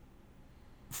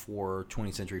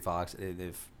 20th Century Fox,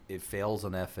 if it fails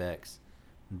on FX,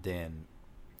 then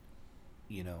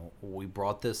we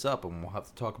brought this up and we'll have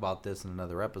to talk about this in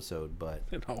another episode, but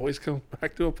it always comes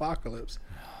back to Apocalypse.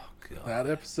 Oh, God. That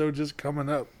episode just coming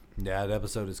up. Yeah, that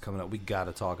episode is coming up. We got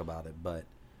to talk about it, but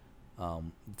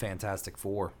Fantastic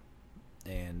Four,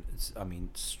 and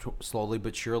slowly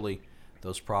but surely,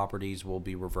 those properties will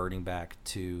be reverting back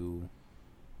to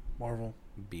Marvel.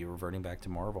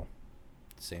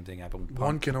 Same thing happened with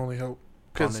One can only hope.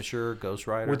 Punisher, Ghost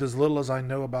Rider. With as little as I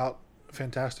know about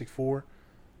Fantastic Four,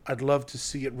 I'd love to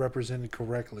see it represented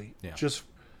correctly. Yeah. Just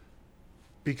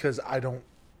because I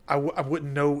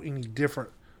wouldn't know any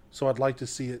different, so I'd like to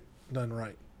see it done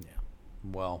right. Yeah.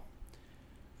 Well,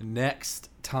 next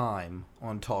time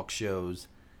on Talk Shows,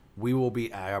 we will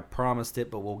be, I promised it,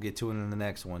 but we'll get to it in the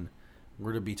next one.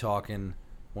 We're going to be talking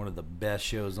one of the best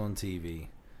shows on TV.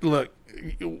 Look,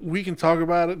 we can talk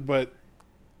about it, but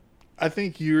I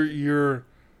think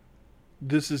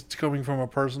this is coming from a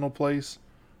personal place.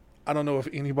 I don't know if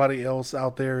anybody else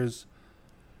out there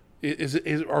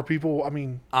are people,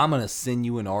 I'm going to send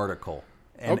you an article.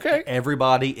 And okay.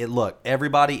 Everybody,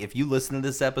 if you listen to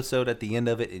this episode at the end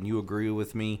of it and you agree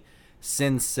with me,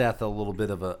 send Seth a little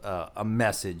bit of a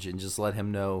message and just let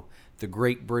him know the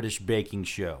Great British Baking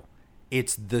Show.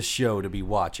 It's the show to be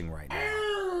watching right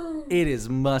now. It is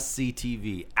must-see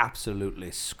TV.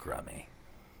 Absolutely scrummy.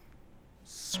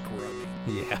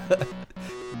 Yeah.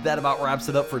 That about wraps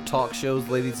it up for Talk Shows,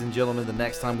 ladies and gentlemen. The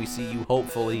next time we see you,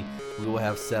 hopefully, we will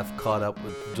have Seth caught up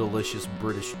with delicious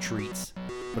British treats.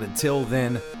 But until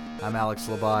then, I'm Alex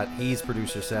Labatt. He's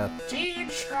producer Seth. Tea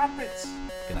and trumpets.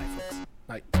 Good night, folks.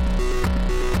 Night.